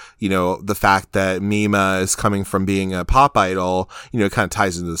where, the fact that Mima is coming from being a pop idol, kind of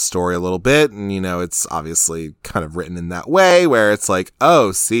ties into the story a little bit. And, it's obviously kind of written in that way where it's like,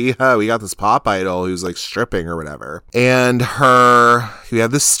 oh, see, we got this pop idol who's like stripping or whatever. And we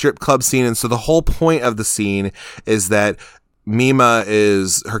have this strip club scene. And so the whole point of the scene is that Mima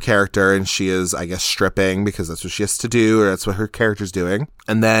is her character and she is, I guess, stripping because that's what she has to do, or that's what her character's doing.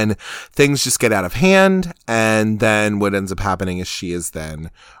 And then things just get out of hand. And then what ends up happening is she is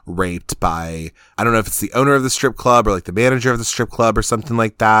then raped by, I don't know if it's the owner of the strip club or like the manager of the strip club or something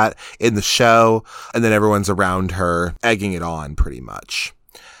like that in the show. And then everyone's around her egging it on pretty much.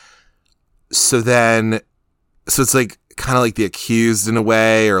 So it's like, kind of like The Accused in a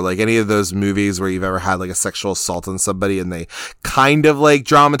way, or like any of those movies where you've ever had like a sexual assault on somebody and they kind of like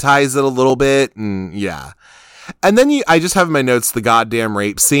dramatize it a little bit. And yeah. And then I just have in my notes the goddamn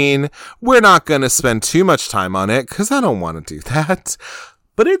rape scene. We're not going to spend too much time on it because I don't want to do that.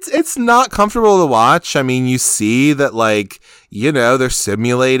 But it's not comfortable to watch. I mean, you see that like, they're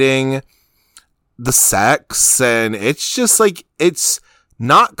simulating the sex and it's just like, it's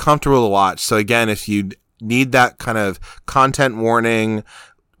not comfortable to watch. So again, if you need that kind of content warning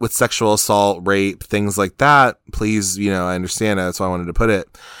with sexual assault, rape, things like that, please, I understand that. That's why I wanted to put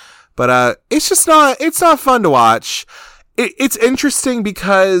it. But it's not fun to watch. It's interesting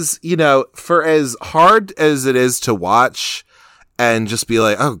because, for as hard as it is to watch and just be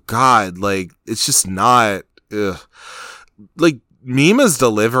like, oh God, like, it's just not, like, Mima's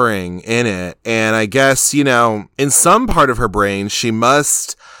delivering in it. And I guess, in some part of her brain, she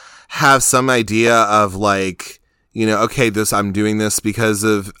must have some idea of like, okay, I'm doing this because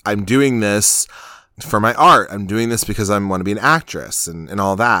I'm doing this for my art. I'm doing this because I want to be an actress and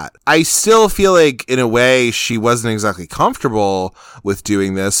all that. I still feel like in a way she wasn't exactly comfortable with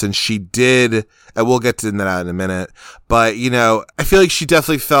doing this, and she did, and we'll get to that in a minute, but I feel like she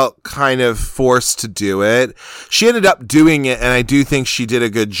definitely felt kind of forced to do it. She ended up doing it, and I do think she did a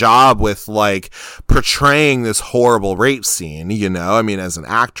good job with like portraying this horrible rape scene, I mean, as an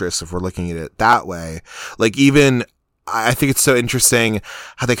actress, if we're looking at it that way. Like, even I think it's so interesting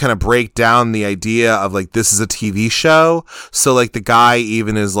how they kind of break down the idea of like, this is a TV show. So like the guy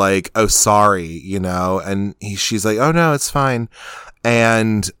even is like, oh, sorry, and she's like, oh no, it's fine.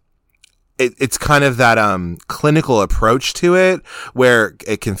 And it's kind of that clinical approach to it where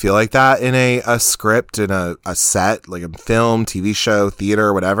it can feel like that in a script, in a set, like a film, TV show,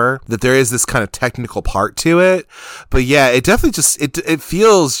 theater, whatever, that there is this kind of technical part to it. But yeah, it definitely just, it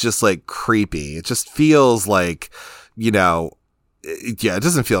feels just like creepy. It just feels like, it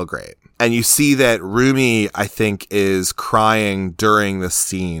doesn't feel great. And you see that Rumi, I think, is crying during this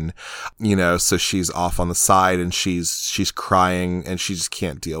scene, so she's off on the side and she's crying and she just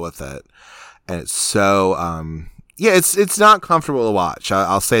can't deal with it. And it's so, it's not comfortable to watch.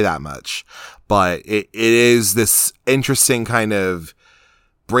 I'll say that much, but it is this interesting kind of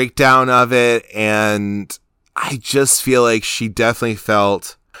breakdown of it. And I just feel like she definitely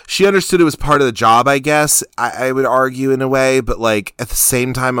felt, she understood it was part of the job, I guess, I would argue in a way, but like at the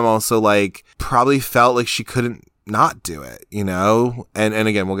same time, I'm also like probably felt like she couldn't not do it, and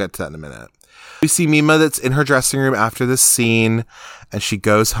again, we'll get to that in a minute. We see Mima that's in her dressing room after this scene and she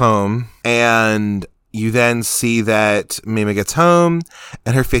goes home, and you then see that Mima gets home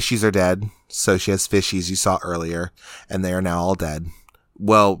and her fishies are dead. So she has fishies you saw earlier and they are now all dead.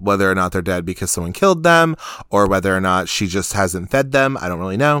 Well, whether or not they're dead because someone killed them or whether or not she just hasn't fed them, I don't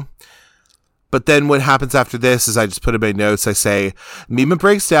really know. But then what happens after this is I just put in my notes. I say Mima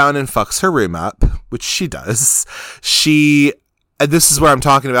breaks down and fucks her room up, which she does. She And this is where I'm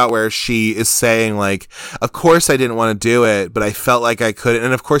talking about where she is saying, like, of course I didn't want to do it, but I felt like I couldn't.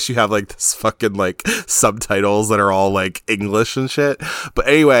 And of course you have like this fucking like subtitles that are all like English and shit. But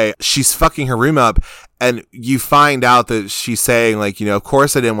anyway, she's fucking her room up. And you find out that she's saying, like, you know, of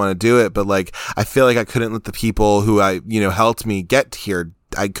course I didn't want to do it, but like, I feel like I couldn't let the people who helped me get here,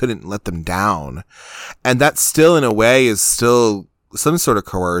 I couldn't let them down. And that still, in a way, is still some sort of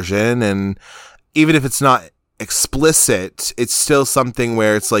coercion. And even if it's not explicit, it's still something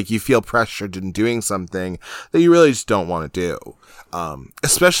where it's like you feel pressured in doing something that you really just don't want to do.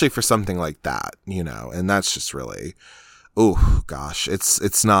 Especially for something like that, and that's just really, oh gosh,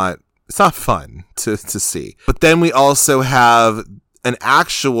 it's not fun to see. But then we also have an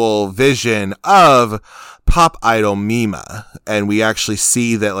actual vision of pop idol Mima, and we actually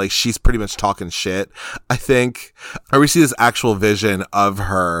see that like she's pretty much talking shit, I think. Or we see this actual vision of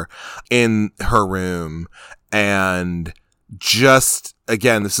her in her room, and just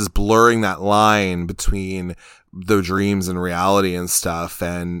again, this is blurring that line between the dreams and reality and stuff.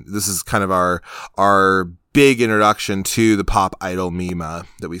 And this is kind of our big introduction to the pop idol Mima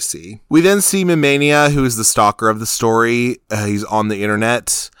that we see. We then see Mimania, who is the stalker of the story. He's on the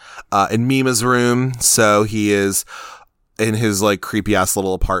internet, in Mima's room. So he is in his like creepy ass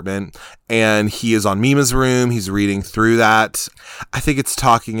little apartment, and he is on Mima's room. He's reading through that. I think it's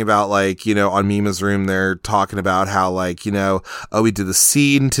talking about like, on Mima's room, they're talking about how like, oh, we did the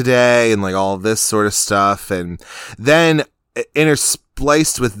scene today and like all this sort of stuff. And then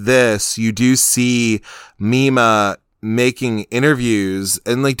interspliced with this, you do see Mima making interviews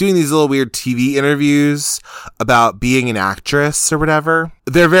and like doing these little weird TV interviews about being an actress or whatever.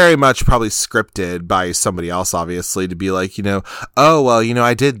 They're very much probably scripted by somebody else, obviously, to be like, oh, well,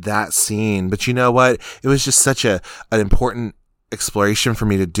 I did that scene, but you know what? It was just such an important exploration for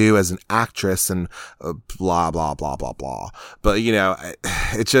me to do as an actress and blah, blah, blah, blah, blah. But,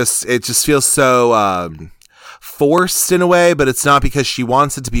 it just feels so, forced in a way, but it's not because she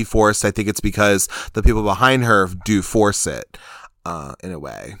wants it to be forced. I think it's because the people behind her do force it, in a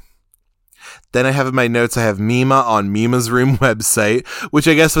way. Then I have in my notes, I have Mima on Mima's Room website, which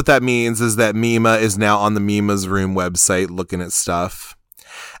I guess what that means is that Mima is now on the Mima's Room website looking at stuff.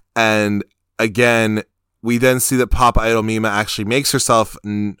 And again, we then see that Pop Idol Mima actually makes herself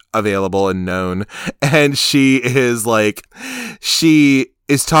available and known. And she is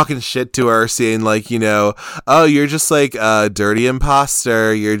talking shit to her, saying like, oh, you're just like a dirty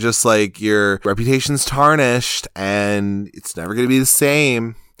imposter. You're just like, your reputation's tarnished and it's never going to be the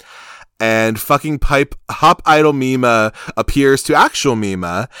same. And fucking Pop Idol Mima appears to actual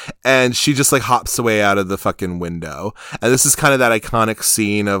Mima, and she just like hops away out of the fucking window. And this is kind of that iconic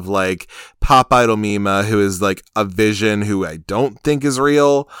scene of like Pop Idol Mima, who is like a vision who I don't think is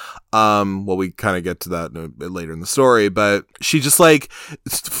real. Well, we kind of get to that a bit later in the story, but she just like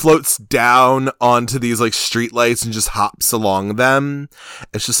floats down onto these like street lights and just hops along them.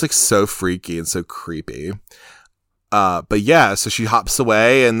 It's just like so freaky and so creepy. But yeah, so she hops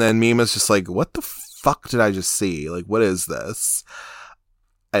away, and then Mima's just like, what the fuck did I just see? Like, what is this?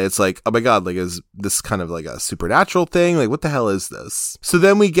 And it's like, oh my god, like, is this kind of like a supernatural thing? Like, what the hell is this? So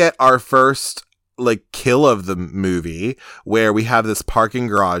then we get our first like kill of the movie, where we have this parking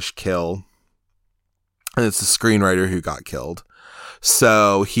garage kill, and it's the screenwriter who got killed.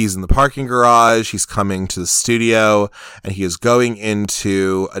 So he's in the parking garage, he's coming to the studio, and he is going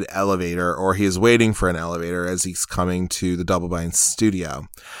into an elevator, or he is waiting for an elevator as he's coming to the Double Bind studio.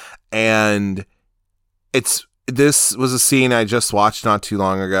 And this was a scene I just watched not too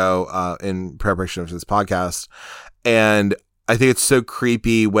long ago, in preparation for this podcast. And I think it's so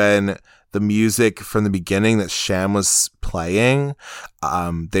creepy when the music from the beginning that Sham was playing,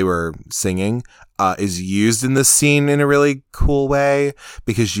 they were singing, is used in this scene in a really cool way,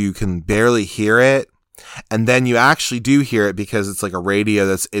 because you can barely hear it. And then you actually do hear it because it's like a radio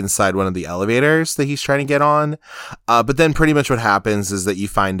that's inside one of the elevators that he's trying to get on. But then pretty much what happens is that you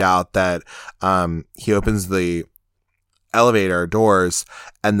find out that he opens the elevator doors,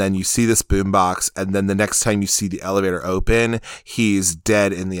 and then you see this boombox, and then the next time you see the elevator open, he's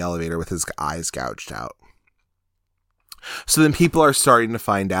dead in the elevator with his eyes gouged out. So then people are starting to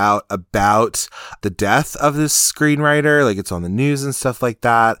find out about the death of this screenwriter, like it's on the news and stuff like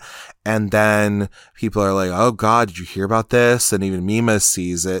that. And then people are like, oh god, did you hear about this? And even Mima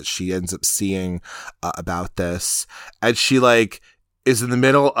sees it. She ends up seeing about this, and she like is in the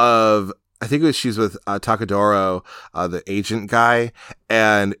middle of I think she's with Takadoro, the agent guy,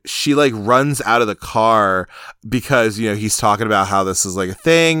 and she like runs out of the car because, you know, he's talking about how this is like a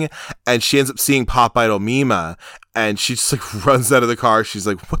thing, and she ends up seeing Pop Idol Mima, and she just like runs out of the car. She's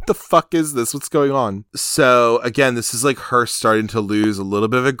like, what the fuck is this? What's going on? So again, this is like her starting to lose a little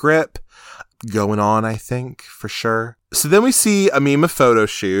bit of a grip going on, I think, for sure. So then we see a Mima photo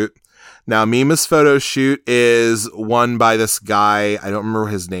shoot. Now, Mima's photo shoot is won by this guy. I don't remember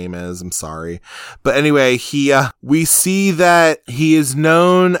what his name is. I'm sorry. But anyway, we see that he is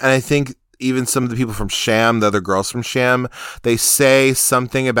known, and I think even some of the people from Sham, the other girls from Sham, they say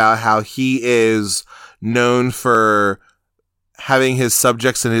something about how he is known for having his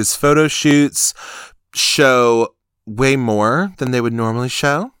subjects in his photo shoots show way more than they would normally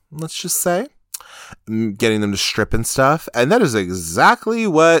show, let's just say. Getting them to strip and stuff. And that is exactly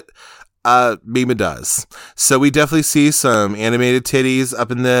what Mima does. So we definitely see some animated titties up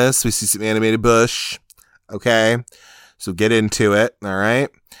in this. We see some animated bush. Okay. So get into it. All right.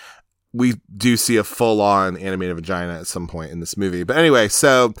 We do see a full-on animated vagina at some point in this movie. But anyway,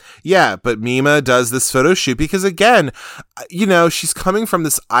 so yeah, but Mima does this photo shoot because, again, you know, she's coming from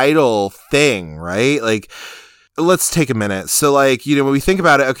this idol thing, right? Like, let's take a minute. So, like, you know, when we think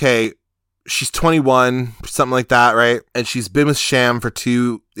about it, okay, she's 21, something like that, right? And she's been with Sham for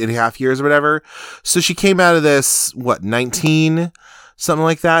 2.5 years or whatever. So she came out of this, 19? Something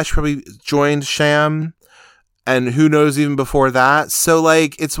like that. She probably joined Sham. And who knows even before that. So,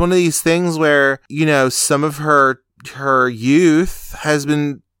 like, it's one of these things where, you know, some of her youth has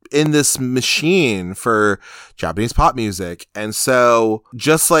been in this machine for Japanese pop music. And so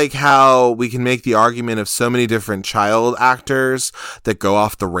just like how we can make the argument of so many different child actors that go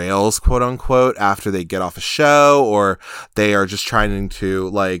off the rails, quote unquote, after they get off a show, or they are just trying to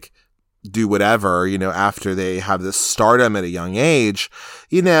like do whatever, you know, after they have this stardom at a young age,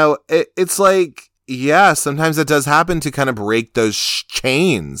 you know, it's like, yeah, sometimes it does happen to kind of break those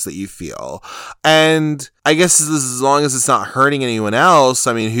chains that you feel. And I guess as long as it's not hurting anyone else,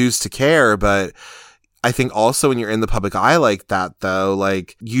 I mean, who's to care? But I think also when you're in the public eye like that, though,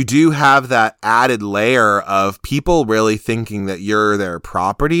 like you do have that added layer of people really thinking that you're their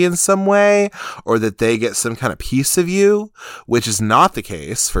property in some way, or that they get some kind of piece of you, which is not the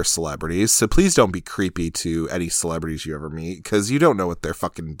case for celebrities. So please don't be creepy to any celebrities you ever meet, because you don't know what they're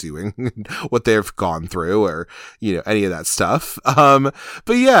fucking doing, what they've gone through, or, you know, any of that stuff.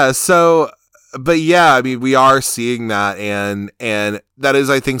 But yeah, I mean, we are seeing that, and that is,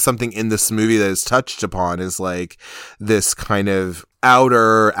 I think, something in this movie that is touched upon, is like this kind of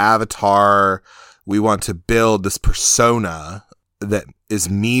outer avatar. We want to build this persona that is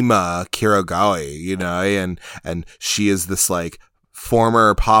Mima Kirogawa, you know, and she is this like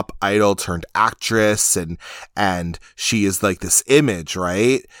former pop idol turned actress, and she is like this image,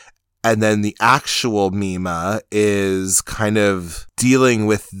 right? And then the actual Mima is kind of dealing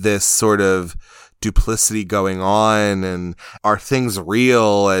with this sort of duplicity going on, and are things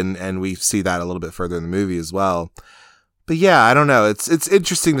real? And we see that a little bit further in the movie as well. But yeah, I don't know. It's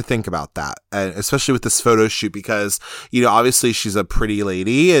interesting to think about that, and especially with this photo shoot, because, you know, obviously she's a pretty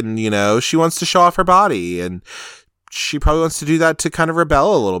lady, and, you know, she wants to show off her body, and she probably wants to do that to kind of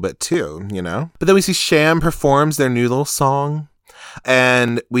rebel a little bit too, you know? But then we see Sham performs their new little song.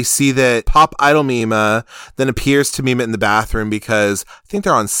 And we see that Pop Idol Mima then appears to Mima in the bathroom, because I think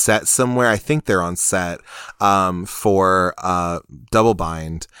they're on set somewhere. I think they're on set for Double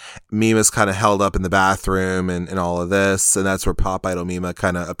Bind. Mima's kind of held up in the bathroom and all of this. And that's where Pop Idol Mima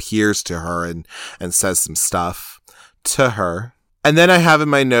kind of appears to her and says some stuff to her. And then I have in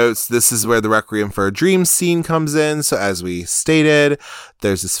my notes, this is where the Requiem for a Dream scene comes in. So as we stated,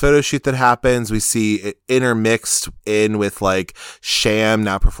 there's this photo shoot that happens. We see it intermixed in with like Sham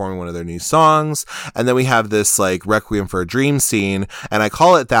now performing one of their new songs. And then we have this like Requiem for a Dream scene. And I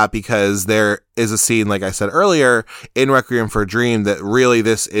call it that because there is a scene, like I said earlier, in Requiem for a Dream that really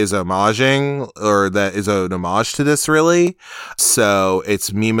this is homaging, or that is an homage to this, really. So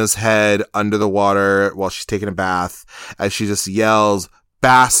it's Mima's head under the water while she's taking a bath, as she just yells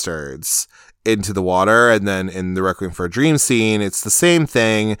bastards into the water. And then in the Requiem for a Dream scene, it's the same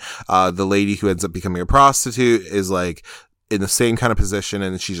thing. The lady who ends up becoming a prostitute is like in the same kind of position,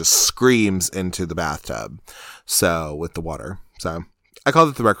 and she just screams into the bathtub. So with the water. So I called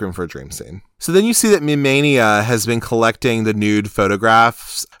it the Requiem for a Dream scene. So then you see that Mimania has been collecting the nude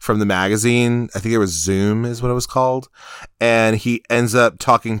photographs from the magazine. I think it was Zoom is what it was called. And he ends up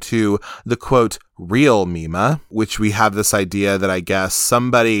talking to the, quote, real Mima, which we have this idea that I guess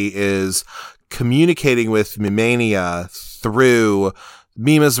somebody is communicating with Mimania through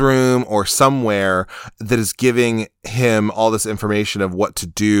Mima's room or somewhere, that is giving him all this information of what to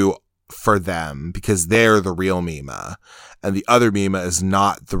do for them because they're the real Mima. And the other Mima is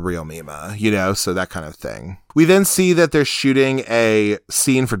not the real Mima, you know, so that kind of thing. We then see that they're shooting a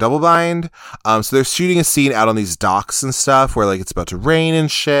scene for Double Bind. So they're shooting a scene out on these docks and stuff where like it's about to rain and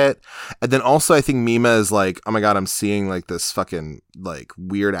shit. And then also I think Mima is like, oh my God, I'm seeing like this fucking like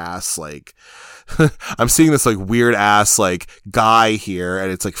weird ass, like I'm seeing this like weird ass like guy here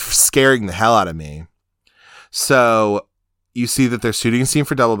and it's like scaring the hell out of me. So you see that they're shooting a scene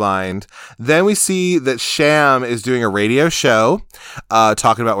for Double Bind. Then we see that Sham is doing a radio show,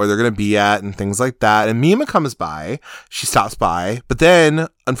 talking about where they're going to be at and things like that. And Mima comes by. She stops by. But then,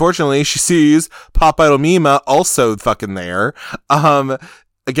 unfortunately, she sees Pop Idol Mima also fucking there.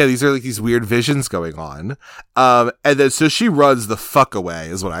 Again, these are like these weird visions going on. And then, so she runs the fuck away,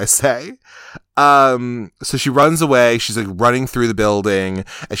 is what I say. So she runs away. She's like running through the building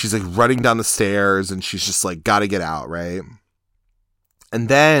and she's like running down the stairs and she's just like, gotta get out, right? And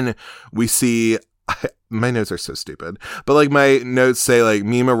then we see, my notes are so stupid, but like my notes say like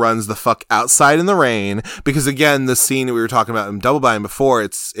Mima runs the fuck outside in the rain because again, the scene that we were talking about in Double Bind before,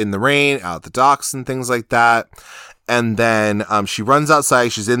 it's in the rain, out at the docks and things like that. And then she runs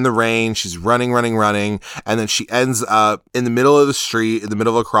outside. She's in the rain. She's running. And then she ends up in the middle of the street, in the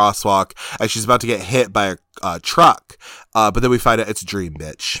middle of a crosswalk, and she's about to get hit by a truck. But then we find out it's a dream,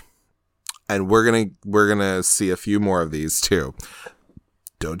 bitch. And we're gonna see a few more of these too.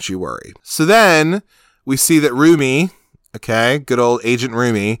 Don't you worry. So then we see that Rumi, okay, good old Agent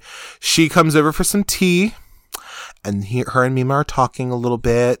Rumi, she comes over for some tea. And her and Mima are talking a little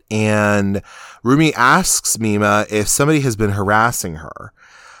bit, and Rumi asks Mima if somebody has been harassing her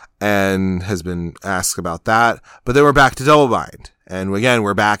and has been asked about that. But then we're back to Double Bind. And again,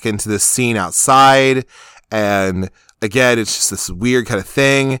 we're back into this scene outside. And again, it's just this weird kind of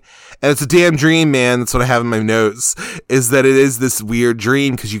thing. And it's a damn dream, man. That's what I have in my notes, is that it is this weird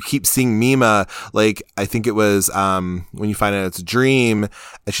dream because you keep seeing Mima. Like, I think it was when you find out it's a dream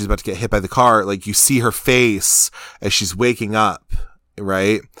and she's about to get hit by the car, like you see her face as she's waking up,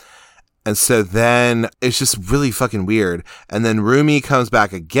 right? And so then it's just really fucking weird. And then Rumi comes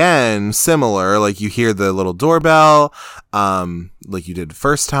back again, similar, like you hear the little doorbell, like you did the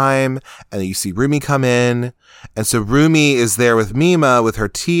first time, and then you see Rumi come in. And so Rumi is there with Mima with her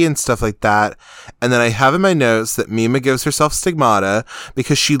tea and stuff like that. And then I have in my notes that Mima gives herself stigmata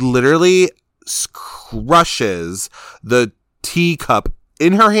because she literally crushes the teacup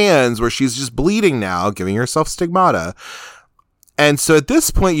in her hands where she's just bleeding now, giving herself stigmata. And so at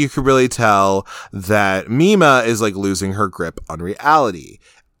this point, you could really tell that Mima is like losing her grip on reality.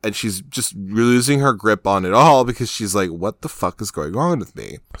 And she's just losing her grip on it all because she's like, what the fuck is going on with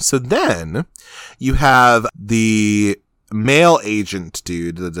me? So then you have the male agent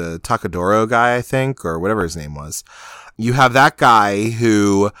dude, the Takadoro guy, I think, or whatever his name was. You have that guy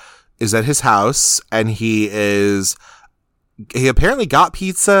who is at his house and he apparently got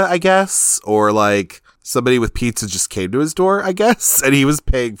pizza, I guess, or like somebody with pizza just came to his door, I guess, and he was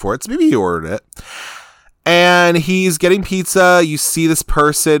paying for it. So maybe he ordered it. And he's getting pizza. You see this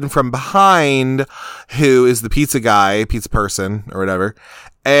person from behind who is the pizza guy, pizza person or whatever.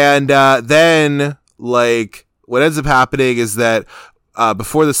 And then like what ends up happening is that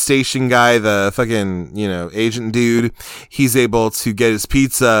before the station guy, the fucking, agent dude, he's able to get his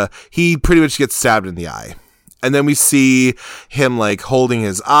pizza. He pretty much gets stabbed in the eye. And then we see him like holding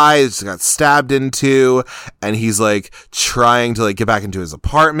his eyes, got stabbed into, and he's like trying to like get back into his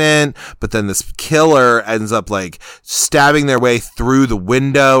apartment. But then this killer ends up like stabbing their way through the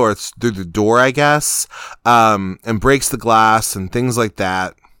window or through the door, I guess, and breaks the glass and things like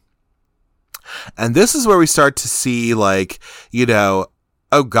that. And this is where we start to see like,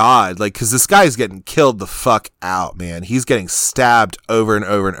 oh God, like, cause this guy's getting killed the fuck out, man. He's getting stabbed over and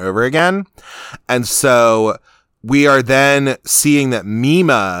over and over again. And so we are then seeing that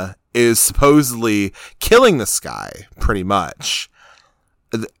Mima is supposedly killing this guy pretty much.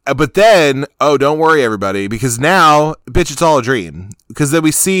 But then, oh, don't worry everybody, because now, bitch, it's all a dream. Because then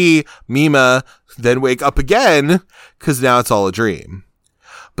we see Mima then wake up again, because now it's all a dream.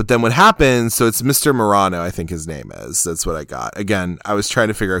 But then what happens, so it's Mr. Murano, I think his name is. That's what I got. Again, I was trying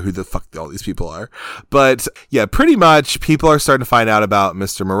to figure out who the fuck all these people are. But yeah, pretty much people are starting to find out about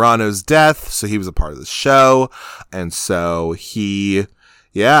Mr. Murano's death. So he was a part of the show. And so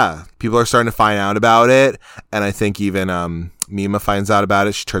people are starting to find out about it. And I think even Mima finds out about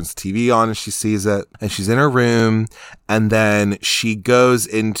it. She turns the TV on and she sees it, and she's in her room. And then she goes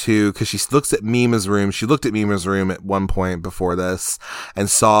into, because she looks at Mima's room. She looked at Mima's room at one point before this and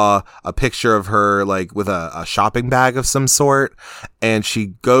saw a picture of her like with a shopping bag of some sort. And she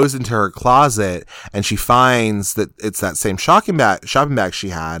goes into her closet and she finds that it's that same shopping bag she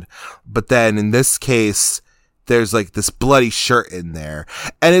had. But then in this case, there's like this bloody shirt in there,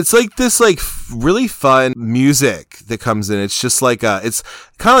 and it's like this like really fun music that comes in. It's just like it's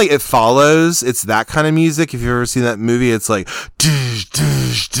kind of like It Follows. It's that kind of music. If you've ever seen that movie, it's like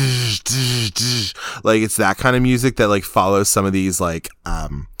like it's that kind of music that like follows some of these like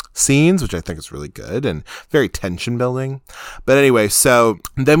scenes, which I think is really good and very tension building. But anyway, so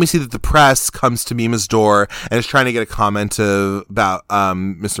then we see that the press comes to Mima's door and is trying to get a comment about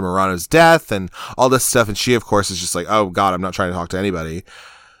Mr. Murano's death and all this stuff, and she of course is just like, oh god, I'm not trying to talk to anybody.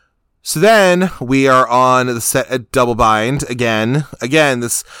 So then we are on the set at Double Bind again.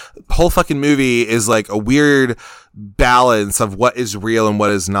 This whole fucking movie is like a weird balance of what is real and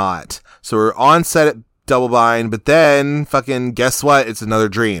what is not. So we're on set at Double Bind, but then fucking guess what? It's another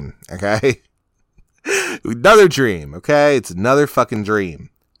dream, okay? Another dream, okay? It's another fucking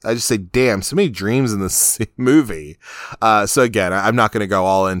dream. I just say, damn, so many dreams in this movie. So again, I'm not going to go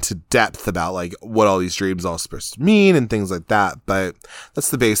all into depth about like what all these dreams are supposed to mean and things like that, but that's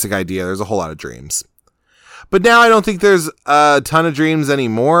the basic idea. There's a whole lot of dreams. But now I don't think there's a ton of dreams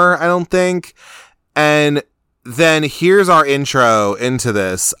anymore, I don't think. And then here's our intro into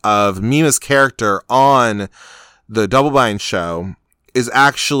this of Mima's character on the Double Bind show is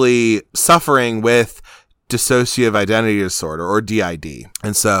actually suffering with dissociative identity disorder, or DID.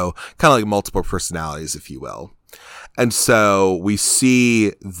 And so kind of like multiple personalities, if you will. And so we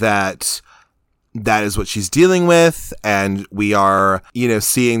see that is what she's dealing with. And we are,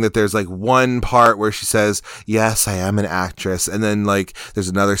 seeing that there's like one part where she says, yes, I am an actress. And then like there's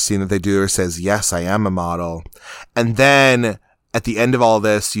another scene that they do where it says, yes, I am a model. And then at the end of all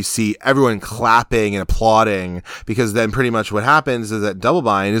this, you see everyone clapping and applauding, because then pretty much what happens is that Double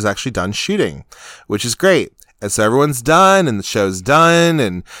Bind is actually done shooting, which is great. And so everyone's done and the show's done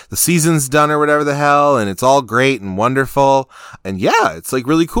and the season's done or whatever the hell. And it's all great and wonderful. And yeah, it's like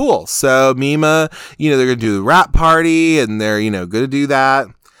really cool. So Mima, they're going to do the rap party and they're, going to do that.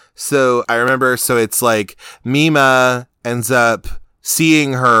 So I remember, it's like Mima ends up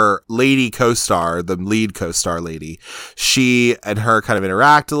seeing her lady co-star, the lead co-star lady. She and her kind of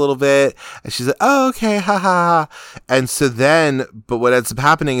interact a little bit, and she's like, oh, okay, ha ha ha. And so then, but what ends up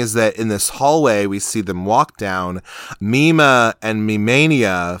happening is that in this hallway, we see them walk down. Mima and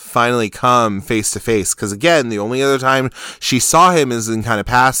Mimania finally come face to face, because again, the only other time she saw him is in kind of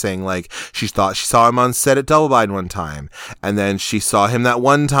passing. Like, she thought she saw him on set at Double Bind one time, and then she saw him that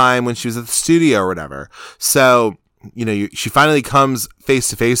one time when she was at the studio or whatever. So she finally comes face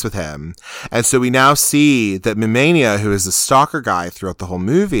to face with him. And so we now see that Mimania, who is the stalker guy throughout the whole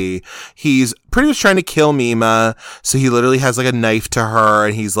movie, he's pretty much trying to kill Mima. So he literally has like a knife to her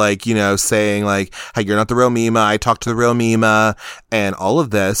and he's like, saying like, hey, you're not the real Mima. I talked to the real Mima and all of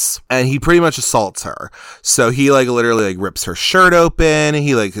this. And he pretty much assaults her. So he like literally like rips her shirt open.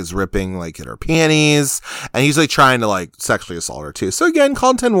 He like is ripping like at her panties and he's like trying to like sexually assault her too. So again,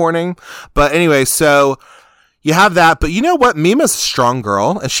 content warning. But anyway, so you have that, but you know what? Mima's a strong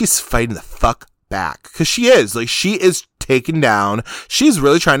girl, and she's fighting the fuck back. Because she is taken down. She's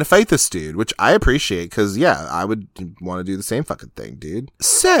really trying to fight this dude, which I appreciate, because, yeah, I would want to do the same fucking thing, dude.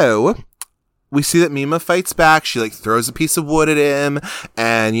 So, we see that Mima fights back. She, like, throws a piece of wood at him,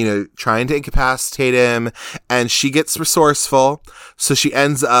 and, trying to incapacitate him, and she gets resourceful. So she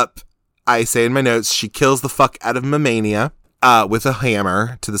ends up, I say in my notes, she kills the fuck out of Mimania, with a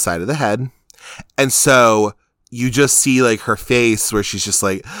hammer to the side of the head. And so you just see like her face where she's just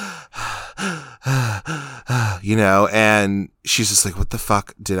like, and she's just like, what the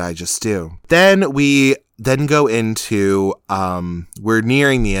fuck did I just do? Then we go into, we're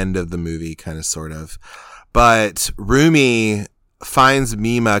nearing the end of the movie, kind of, sort of, but Rumi finds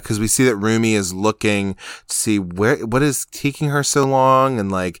Mima because we see that Rumi is looking to see what is taking her so long. And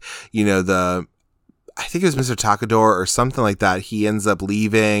like, I think it was Mr. Takador or something like that. He ends up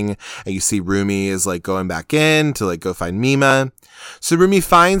leaving and you see Rumi is like going back in to like go find Mima. So Rumi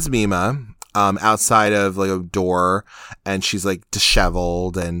finds Mima, outside of like a door and she's like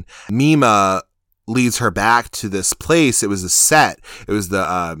disheveled and Mima leads her back to this place. It was a set. It was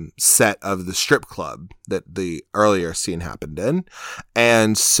the, set of the strip club that the earlier scene happened in.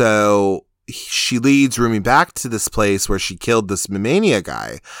 And so she leads Rumi back to this place where she killed this Mimania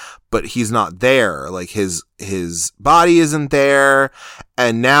guy, but he's not there. Like his body isn't there.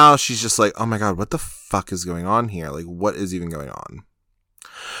 And now she's just like, oh my God, what the fuck is going on here? Like, what is even going on?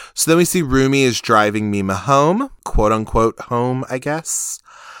 So then we see Rumi is driving Mima home, quote unquote home, I guess.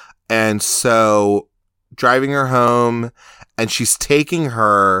 And so driving her home, and she's taking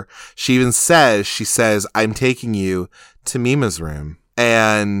her, she says, I'm taking you to Mima's room.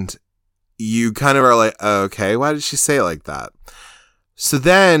 And you kind of are like, okay, why did she say it like that? So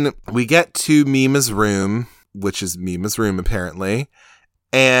then we get to Mima's room, which is Mima's room apparently.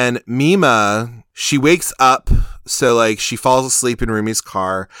 And Mima, she wakes up. So like she falls asleep in Rumi's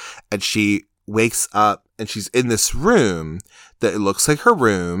car, and she wakes up and she's in this room that it looks like her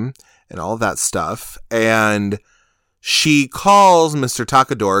room and all that stuff. And she calls Mr.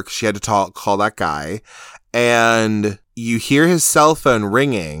 Takador, 'cause she had to call that guy. And you hear his cell phone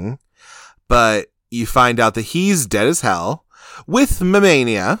ringing, but you find out that he's dead as hell with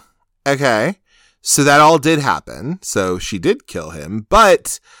Mimania. Okay. So that all did happen. So she did kill him,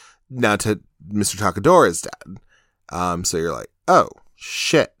 but now Mr. Takador is dead. So you're like, oh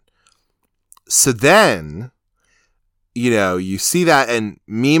shit. So then, you see that, and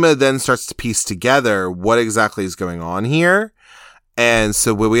Mima then starts to piece together what exactly is going on here. And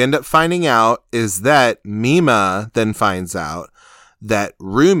so what we end up finding out is that Mima then finds out that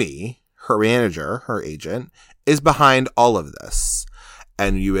Rumi, her manager, her agent, is behind all of this.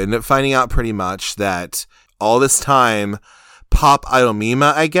 And you end up finding out pretty much that all this time, Pop Idol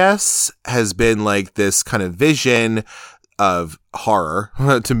Mima, I guess, has been like this kind of vision of horror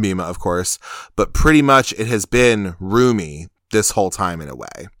to Mima, of course, but pretty much it has been Rumi this whole time in a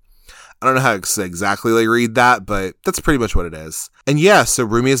way. I don't know how to exactly like read that, but that's pretty much what it is. And yeah, so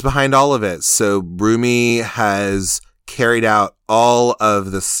Rumi is behind all of it. So Rumi has carried out all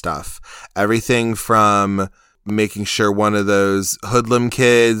of this stuff. Everything from making sure one of those hoodlum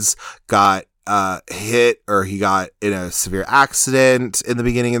kids got hit, or he got in a severe accident in the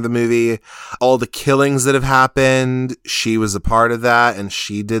beginning of the movie. All the killings that have happened, she was a part of that, and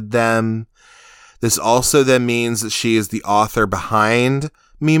she did them. This also then means that she is the author behind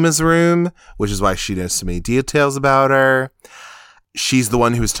Mima's room, which is why she knows so many details about her. She's the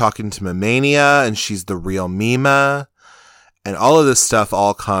one who was talking to Mimania, and she's the real Mima. And all of this stuff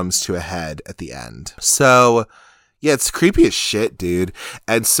all comes to a head at the end. So yeah, it's creepy as shit, dude.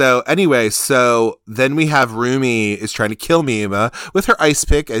 And so anyway, so then we have Rumi is trying to kill Mima with her ice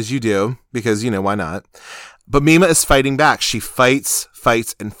pick, as you do, because, why not? But Mima is fighting back. She fights,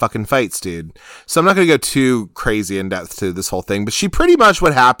 and fucking fights, dude. So I'm not going to go too crazy in depth to this whole thing, but she pretty much,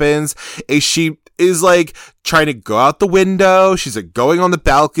 what happens is she is like trying to go out the window. She's like going on the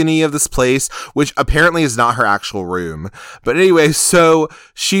balcony of this place, which apparently is not her actual room. But anyway, so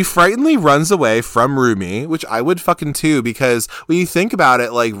she frighteningly runs away from Rumi, which I would fucking too, because when you think about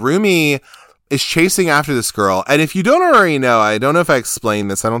it, like Rumi is chasing after this girl. And if you don't already know, I don't know if I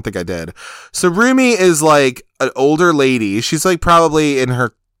explained this. I don't think I did. So Rumi is like an older lady. She's like probably in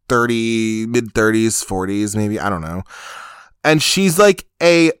her mid-30s, 40s, maybe. I don't know. And she's like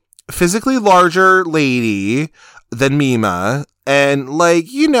a physically larger lady than Mima. And like,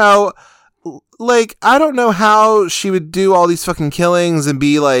 like, I don't know how she would do all these fucking killings and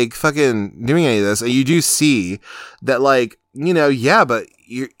be like fucking doing any of this. And you do see that, like, yeah, but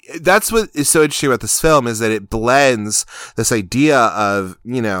that's what is so interesting about this film, is that it blends this idea of,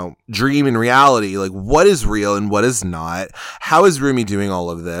 dream and reality. Like, what is real and what is not? How is Rumi doing all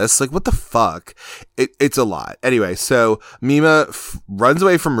of this? Like, what the fuck? It's a lot. Anyway, so Mima runs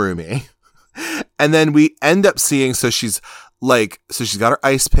away from Rumi, and then we end up seeing, so she's got her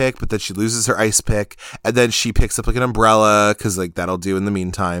ice pick, but then she loses her ice pick, and then she picks up like an umbrella, because like that'll do in the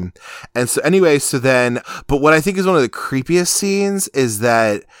meantime. And so anyway, but what I think is one of the creepiest scenes is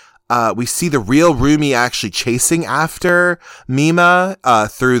that we see the real Rumi actually chasing after Mima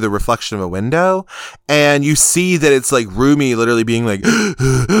through the reflection of a window, and you see that it's like Rumi literally being like,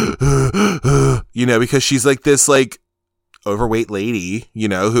 because she's like this like overweight lady,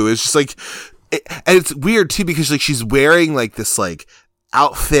 who is just like. And it's weird too, because like she's wearing like this like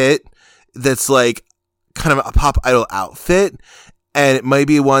outfit that's like kind of a pop idol outfit, and it might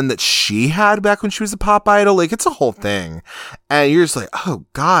be one that she had back when she was a pop idol. Like, it's a whole thing, and you're just like, oh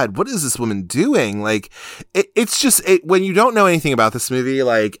God, what is this woman doing? Like, it's just when you don't know anything about this movie,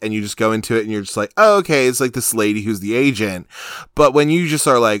 like, and you just go into it and you're just like, oh, okay, it's like this lady who's the agent. But when you just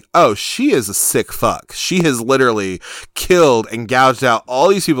are like, oh, she is a sick fuck. She has literally killed and gouged out all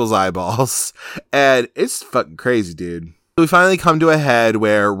these people's eyeballs, and it's fucking crazy, dude. We finally come to a head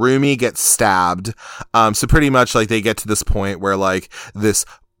where Rumi gets stabbed. So pretty much like they get to this point where like this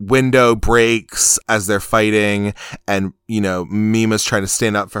window breaks as they're fighting, and, Mima's trying to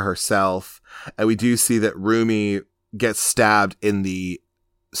stand up for herself. And we do see that Rumi gets stabbed in the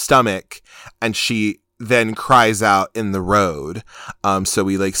stomach, and she then cries out in the road. So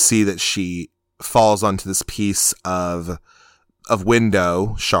we see that she falls onto this piece of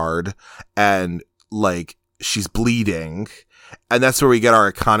window shard, and she's bleeding. And that's where we get our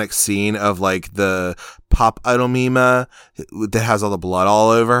iconic scene of the pop idol Mima that has all the blood all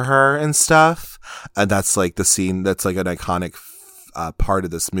over her and stuff. And that's the scene that's an iconic part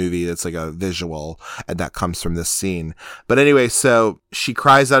of this movie. That's a visual, and that comes from this scene. But anyway, so she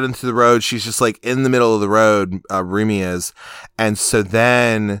cries out into the road. She's just in the middle of the road, Rumi is. And so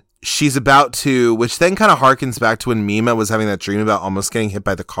then she's about to, which then kind of harkens back to when Mima was having that dream about almost getting hit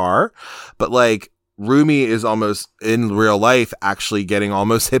by the car. But Rumi is almost in real life actually getting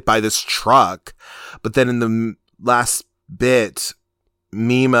almost hit by this truck. But then in the last bit,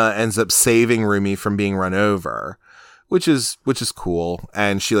 Mima ends up saving Rumi from being run over, which is cool.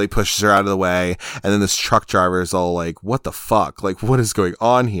 And she pushes her out of the way. And then this truck driver is all what the fuck? What is going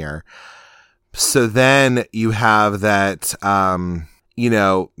on here? So then you have that,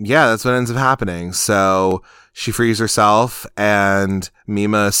 that's what ends up happening. So she frees herself, and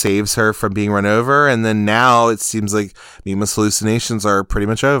Mima saves her from being run over. And then now it seems like Mima's hallucinations are pretty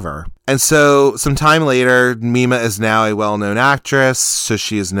much over. And so some time later, Mima is now a well-known actress, so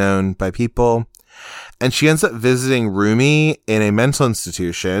she is known by people. And she ends up visiting Rumi in a mental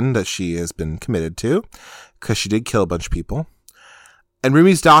institution that she has been committed to, because she did kill a bunch of people. And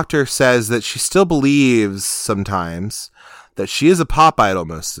Rumi's doctor says that she still believes sometimes that she is a pop idol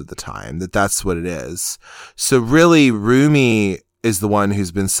most of the time, that's what it is. So really, Rumi is the one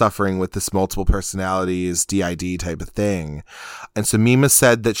who's been suffering with this multiple personalities, DID type of thing. And so Mima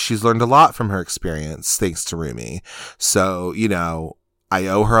said that she's learned a lot from her experience, thanks to Rumi. So, I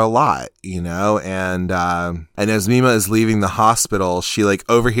owe her a lot, and as Mima is leaving the hospital, she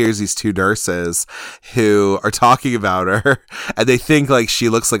overhears these two nurses who are talking about her, and they think she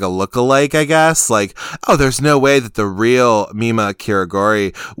looks like a lookalike, I guess. Oh, there's no way that the real Mima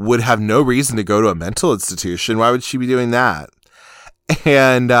Kirigori would have no reason to go to a mental institution. Why would she be doing that?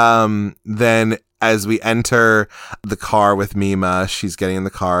 And then as we enter the car with Mima, she's getting in the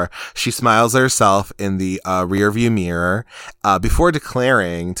car. She smiles at herself in the rearview mirror before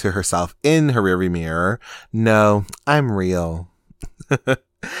declaring to herself in her rearview mirror, "No, I'm real."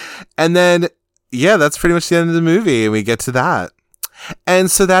 And then, that's pretty much the end of the movie, and we get to that.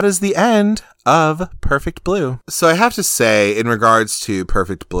 And so that is the end of Perfect Blue. So I have to say, in regards to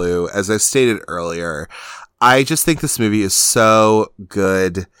Perfect Blue, as I stated earlier, I just think this movie is so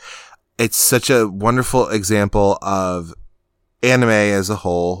good. It's such a wonderful example of anime as a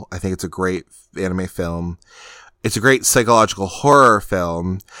whole. I think it's a great anime film. It's a great psychological horror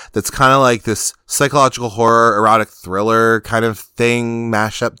film that's kind of like this psychological horror, erotic thriller kind of thing,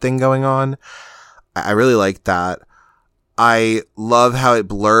 mashup thing going on. I really like that. I love how it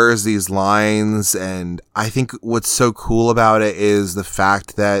blurs these lines, and I think what's so cool about it is the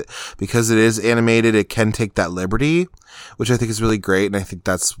fact that because it is animated, it can take that liberty, which I think is really great. And I think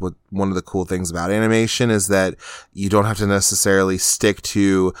that's what one of the cool things about animation is that you don't have to necessarily stick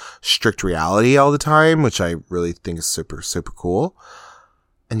to strict reality all the time, which I really think is super, super cool.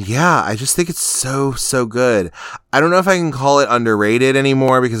 And I just think it's so, so good. I don't know if I can call it underrated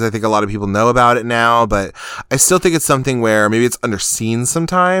anymore because I think a lot of people know about it now, but I still think it's something where maybe it's underseen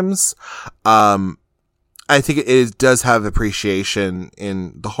sometimes. I think it does have appreciation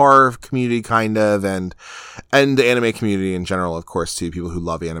in the horror community kind of, and the anime community in general, of course, too. People who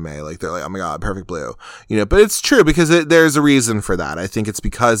love anime, they're like, oh my God, Perfect Blue, but it's true because there's a reason for that. I think it's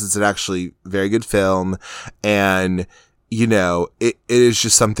because it's an actually very good film, and it is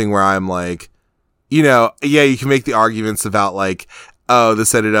just something where I'm like, you can make the arguments about oh,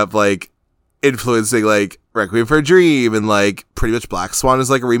 this ended up influencing Requiem for a Dream, and pretty much Black Swan is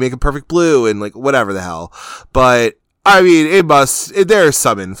a remake of Perfect Blue, and whatever the hell. But I mean, there's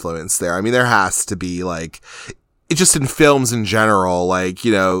some influence there. I mean, there has to be just in films in general,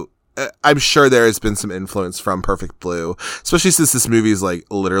 I'm sure there has been some influence from Perfect Blue, especially since this movie is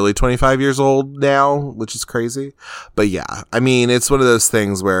literally 25 years old now, which is crazy. But I mean, it's one of those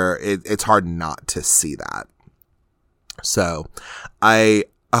things where it's hard not to see that. So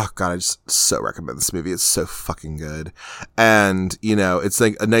oh God, I just so recommend this movie. It's so fucking good. And, it's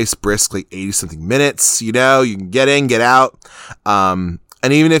a nice brisk 80 something minutes, you can get in, get out.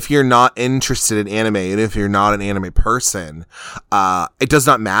 And even if you're not interested in anime, and if you're not an anime person, it does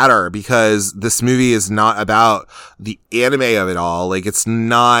not matter, because this movie is not about the anime of it all. Like, it's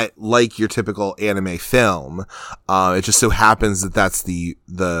not like your typical anime film. It just so happens that that's the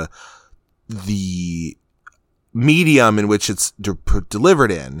medium in which it's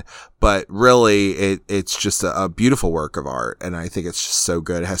delivered in, but really it's just a beautiful work of art, and I think it's just so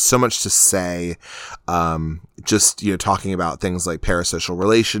good. It has so much to say, just, you know, talking about things like parasocial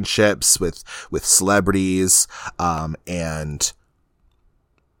relationships with celebrities, and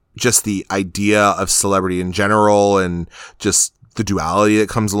just the idea of celebrity in general, and just the duality that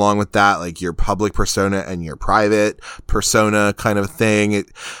comes along with that, like your public persona and your private persona kind of thing.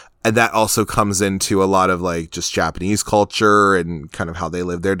 And that also comes into a lot of like just Japanese culture and kind of how they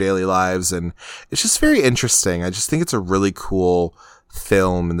live their daily lives. And it's just very interesting. I just think it's a really cool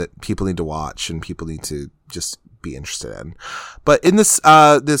film, and that people need to watch and people need to just be interested in. But in this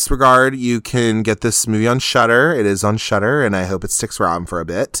regard, you can get this movie on Shudder. It is on Shudder, and I hope it sticks around for a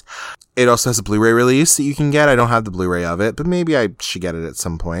bit. It also has a Blu-ray release that you can get. I don't have the Blu-ray of it, but maybe I should get it at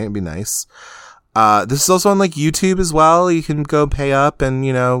some point. It'd be nice. This is also on like YouTube as well. You can go pay up and,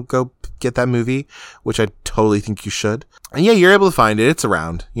 you know, go get that movie, which I totally think you should. And yeah, you're able to find it. It's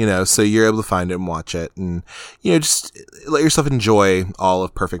around, you know, so you're able to find it and watch it, and, you know, just let yourself enjoy all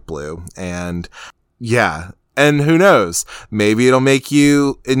of Perfect Blue. And yeah, and who knows, maybe it'll make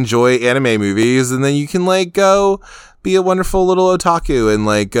you enjoy anime movies, and then you can like go be a wonderful little otaku and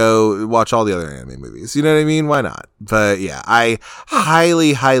like go watch all the other anime movies. You know what I mean? Why not? But yeah, I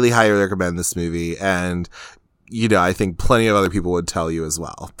highly, highly, highly recommend this movie. And, you know, I think plenty of other people would tell you as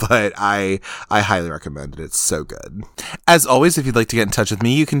well, but I highly recommend it. It's so good. As always, if you'd like to get in touch with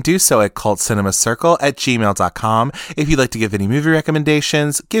me, you can do so at cultcinemacircle@gmail.com. If you'd like to give any movie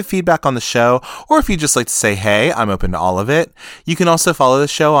recommendations, give feedback on the show, or if you'd just like to say, hey, I'm open to all of it. You can also follow the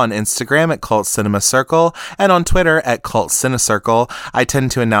show on Instagram at Cult Cinema Circle and on Twitter at Cult Cinecircle. I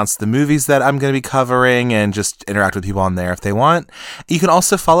tend to announce the movies that I'm going to be covering and just interact with people on there if they want. You can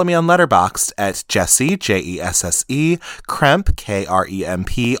also follow me on Letterboxd at Jesse, Jesse, Kremp,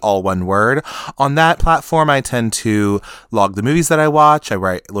 Kremp, all one word. On that platform, I tend to log the movies that I watch. I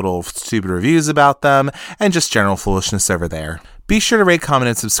write little stupid reviews about them and just general foolishness over there. Be sure to rate, comment,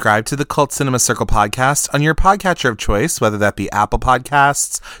 and subscribe to the Cult Cinema Circle podcast on your podcatcher of choice, whether that be Apple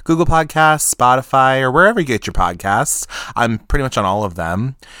Podcasts, Google Podcasts, Spotify, or wherever you get your podcasts. I'm pretty much on all of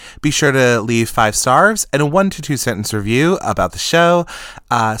them. Be sure to leave 5 stars and a 1 to 2 sentence review about the show,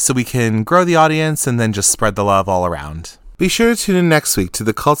 so we can grow the audience and then just spread the love all around. Be sure to tune in next week to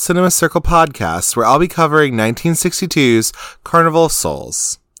the Cult Cinema Circle podcast, where I'll be covering 1962's Carnival of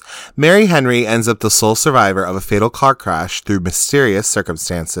Souls. Mary Henry ends up the sole survivor of a fatal car crash through mysterious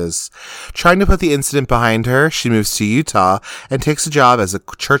circumstances. Trying to put the incident behind her, she moves to Utah and takes a job as a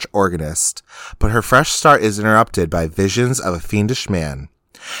church organist. But her fresh start is interrupted by visions of a fiendish man.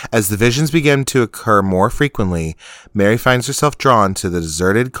 As the visions begin to occur more frequently, Mary finds herself drawn to the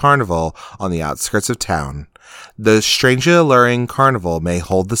deserted carnival on the outskirts of town. The strangely alluring carnival may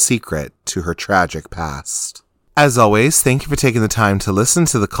hold the secret to her tragic past. As always, thank you for taking the time to listen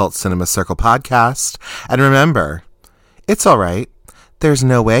to the Cult Cinema Circle podcast. And remember, it's all right. There's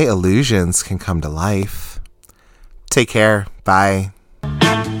no way illusions can come to life. Take care. Bye.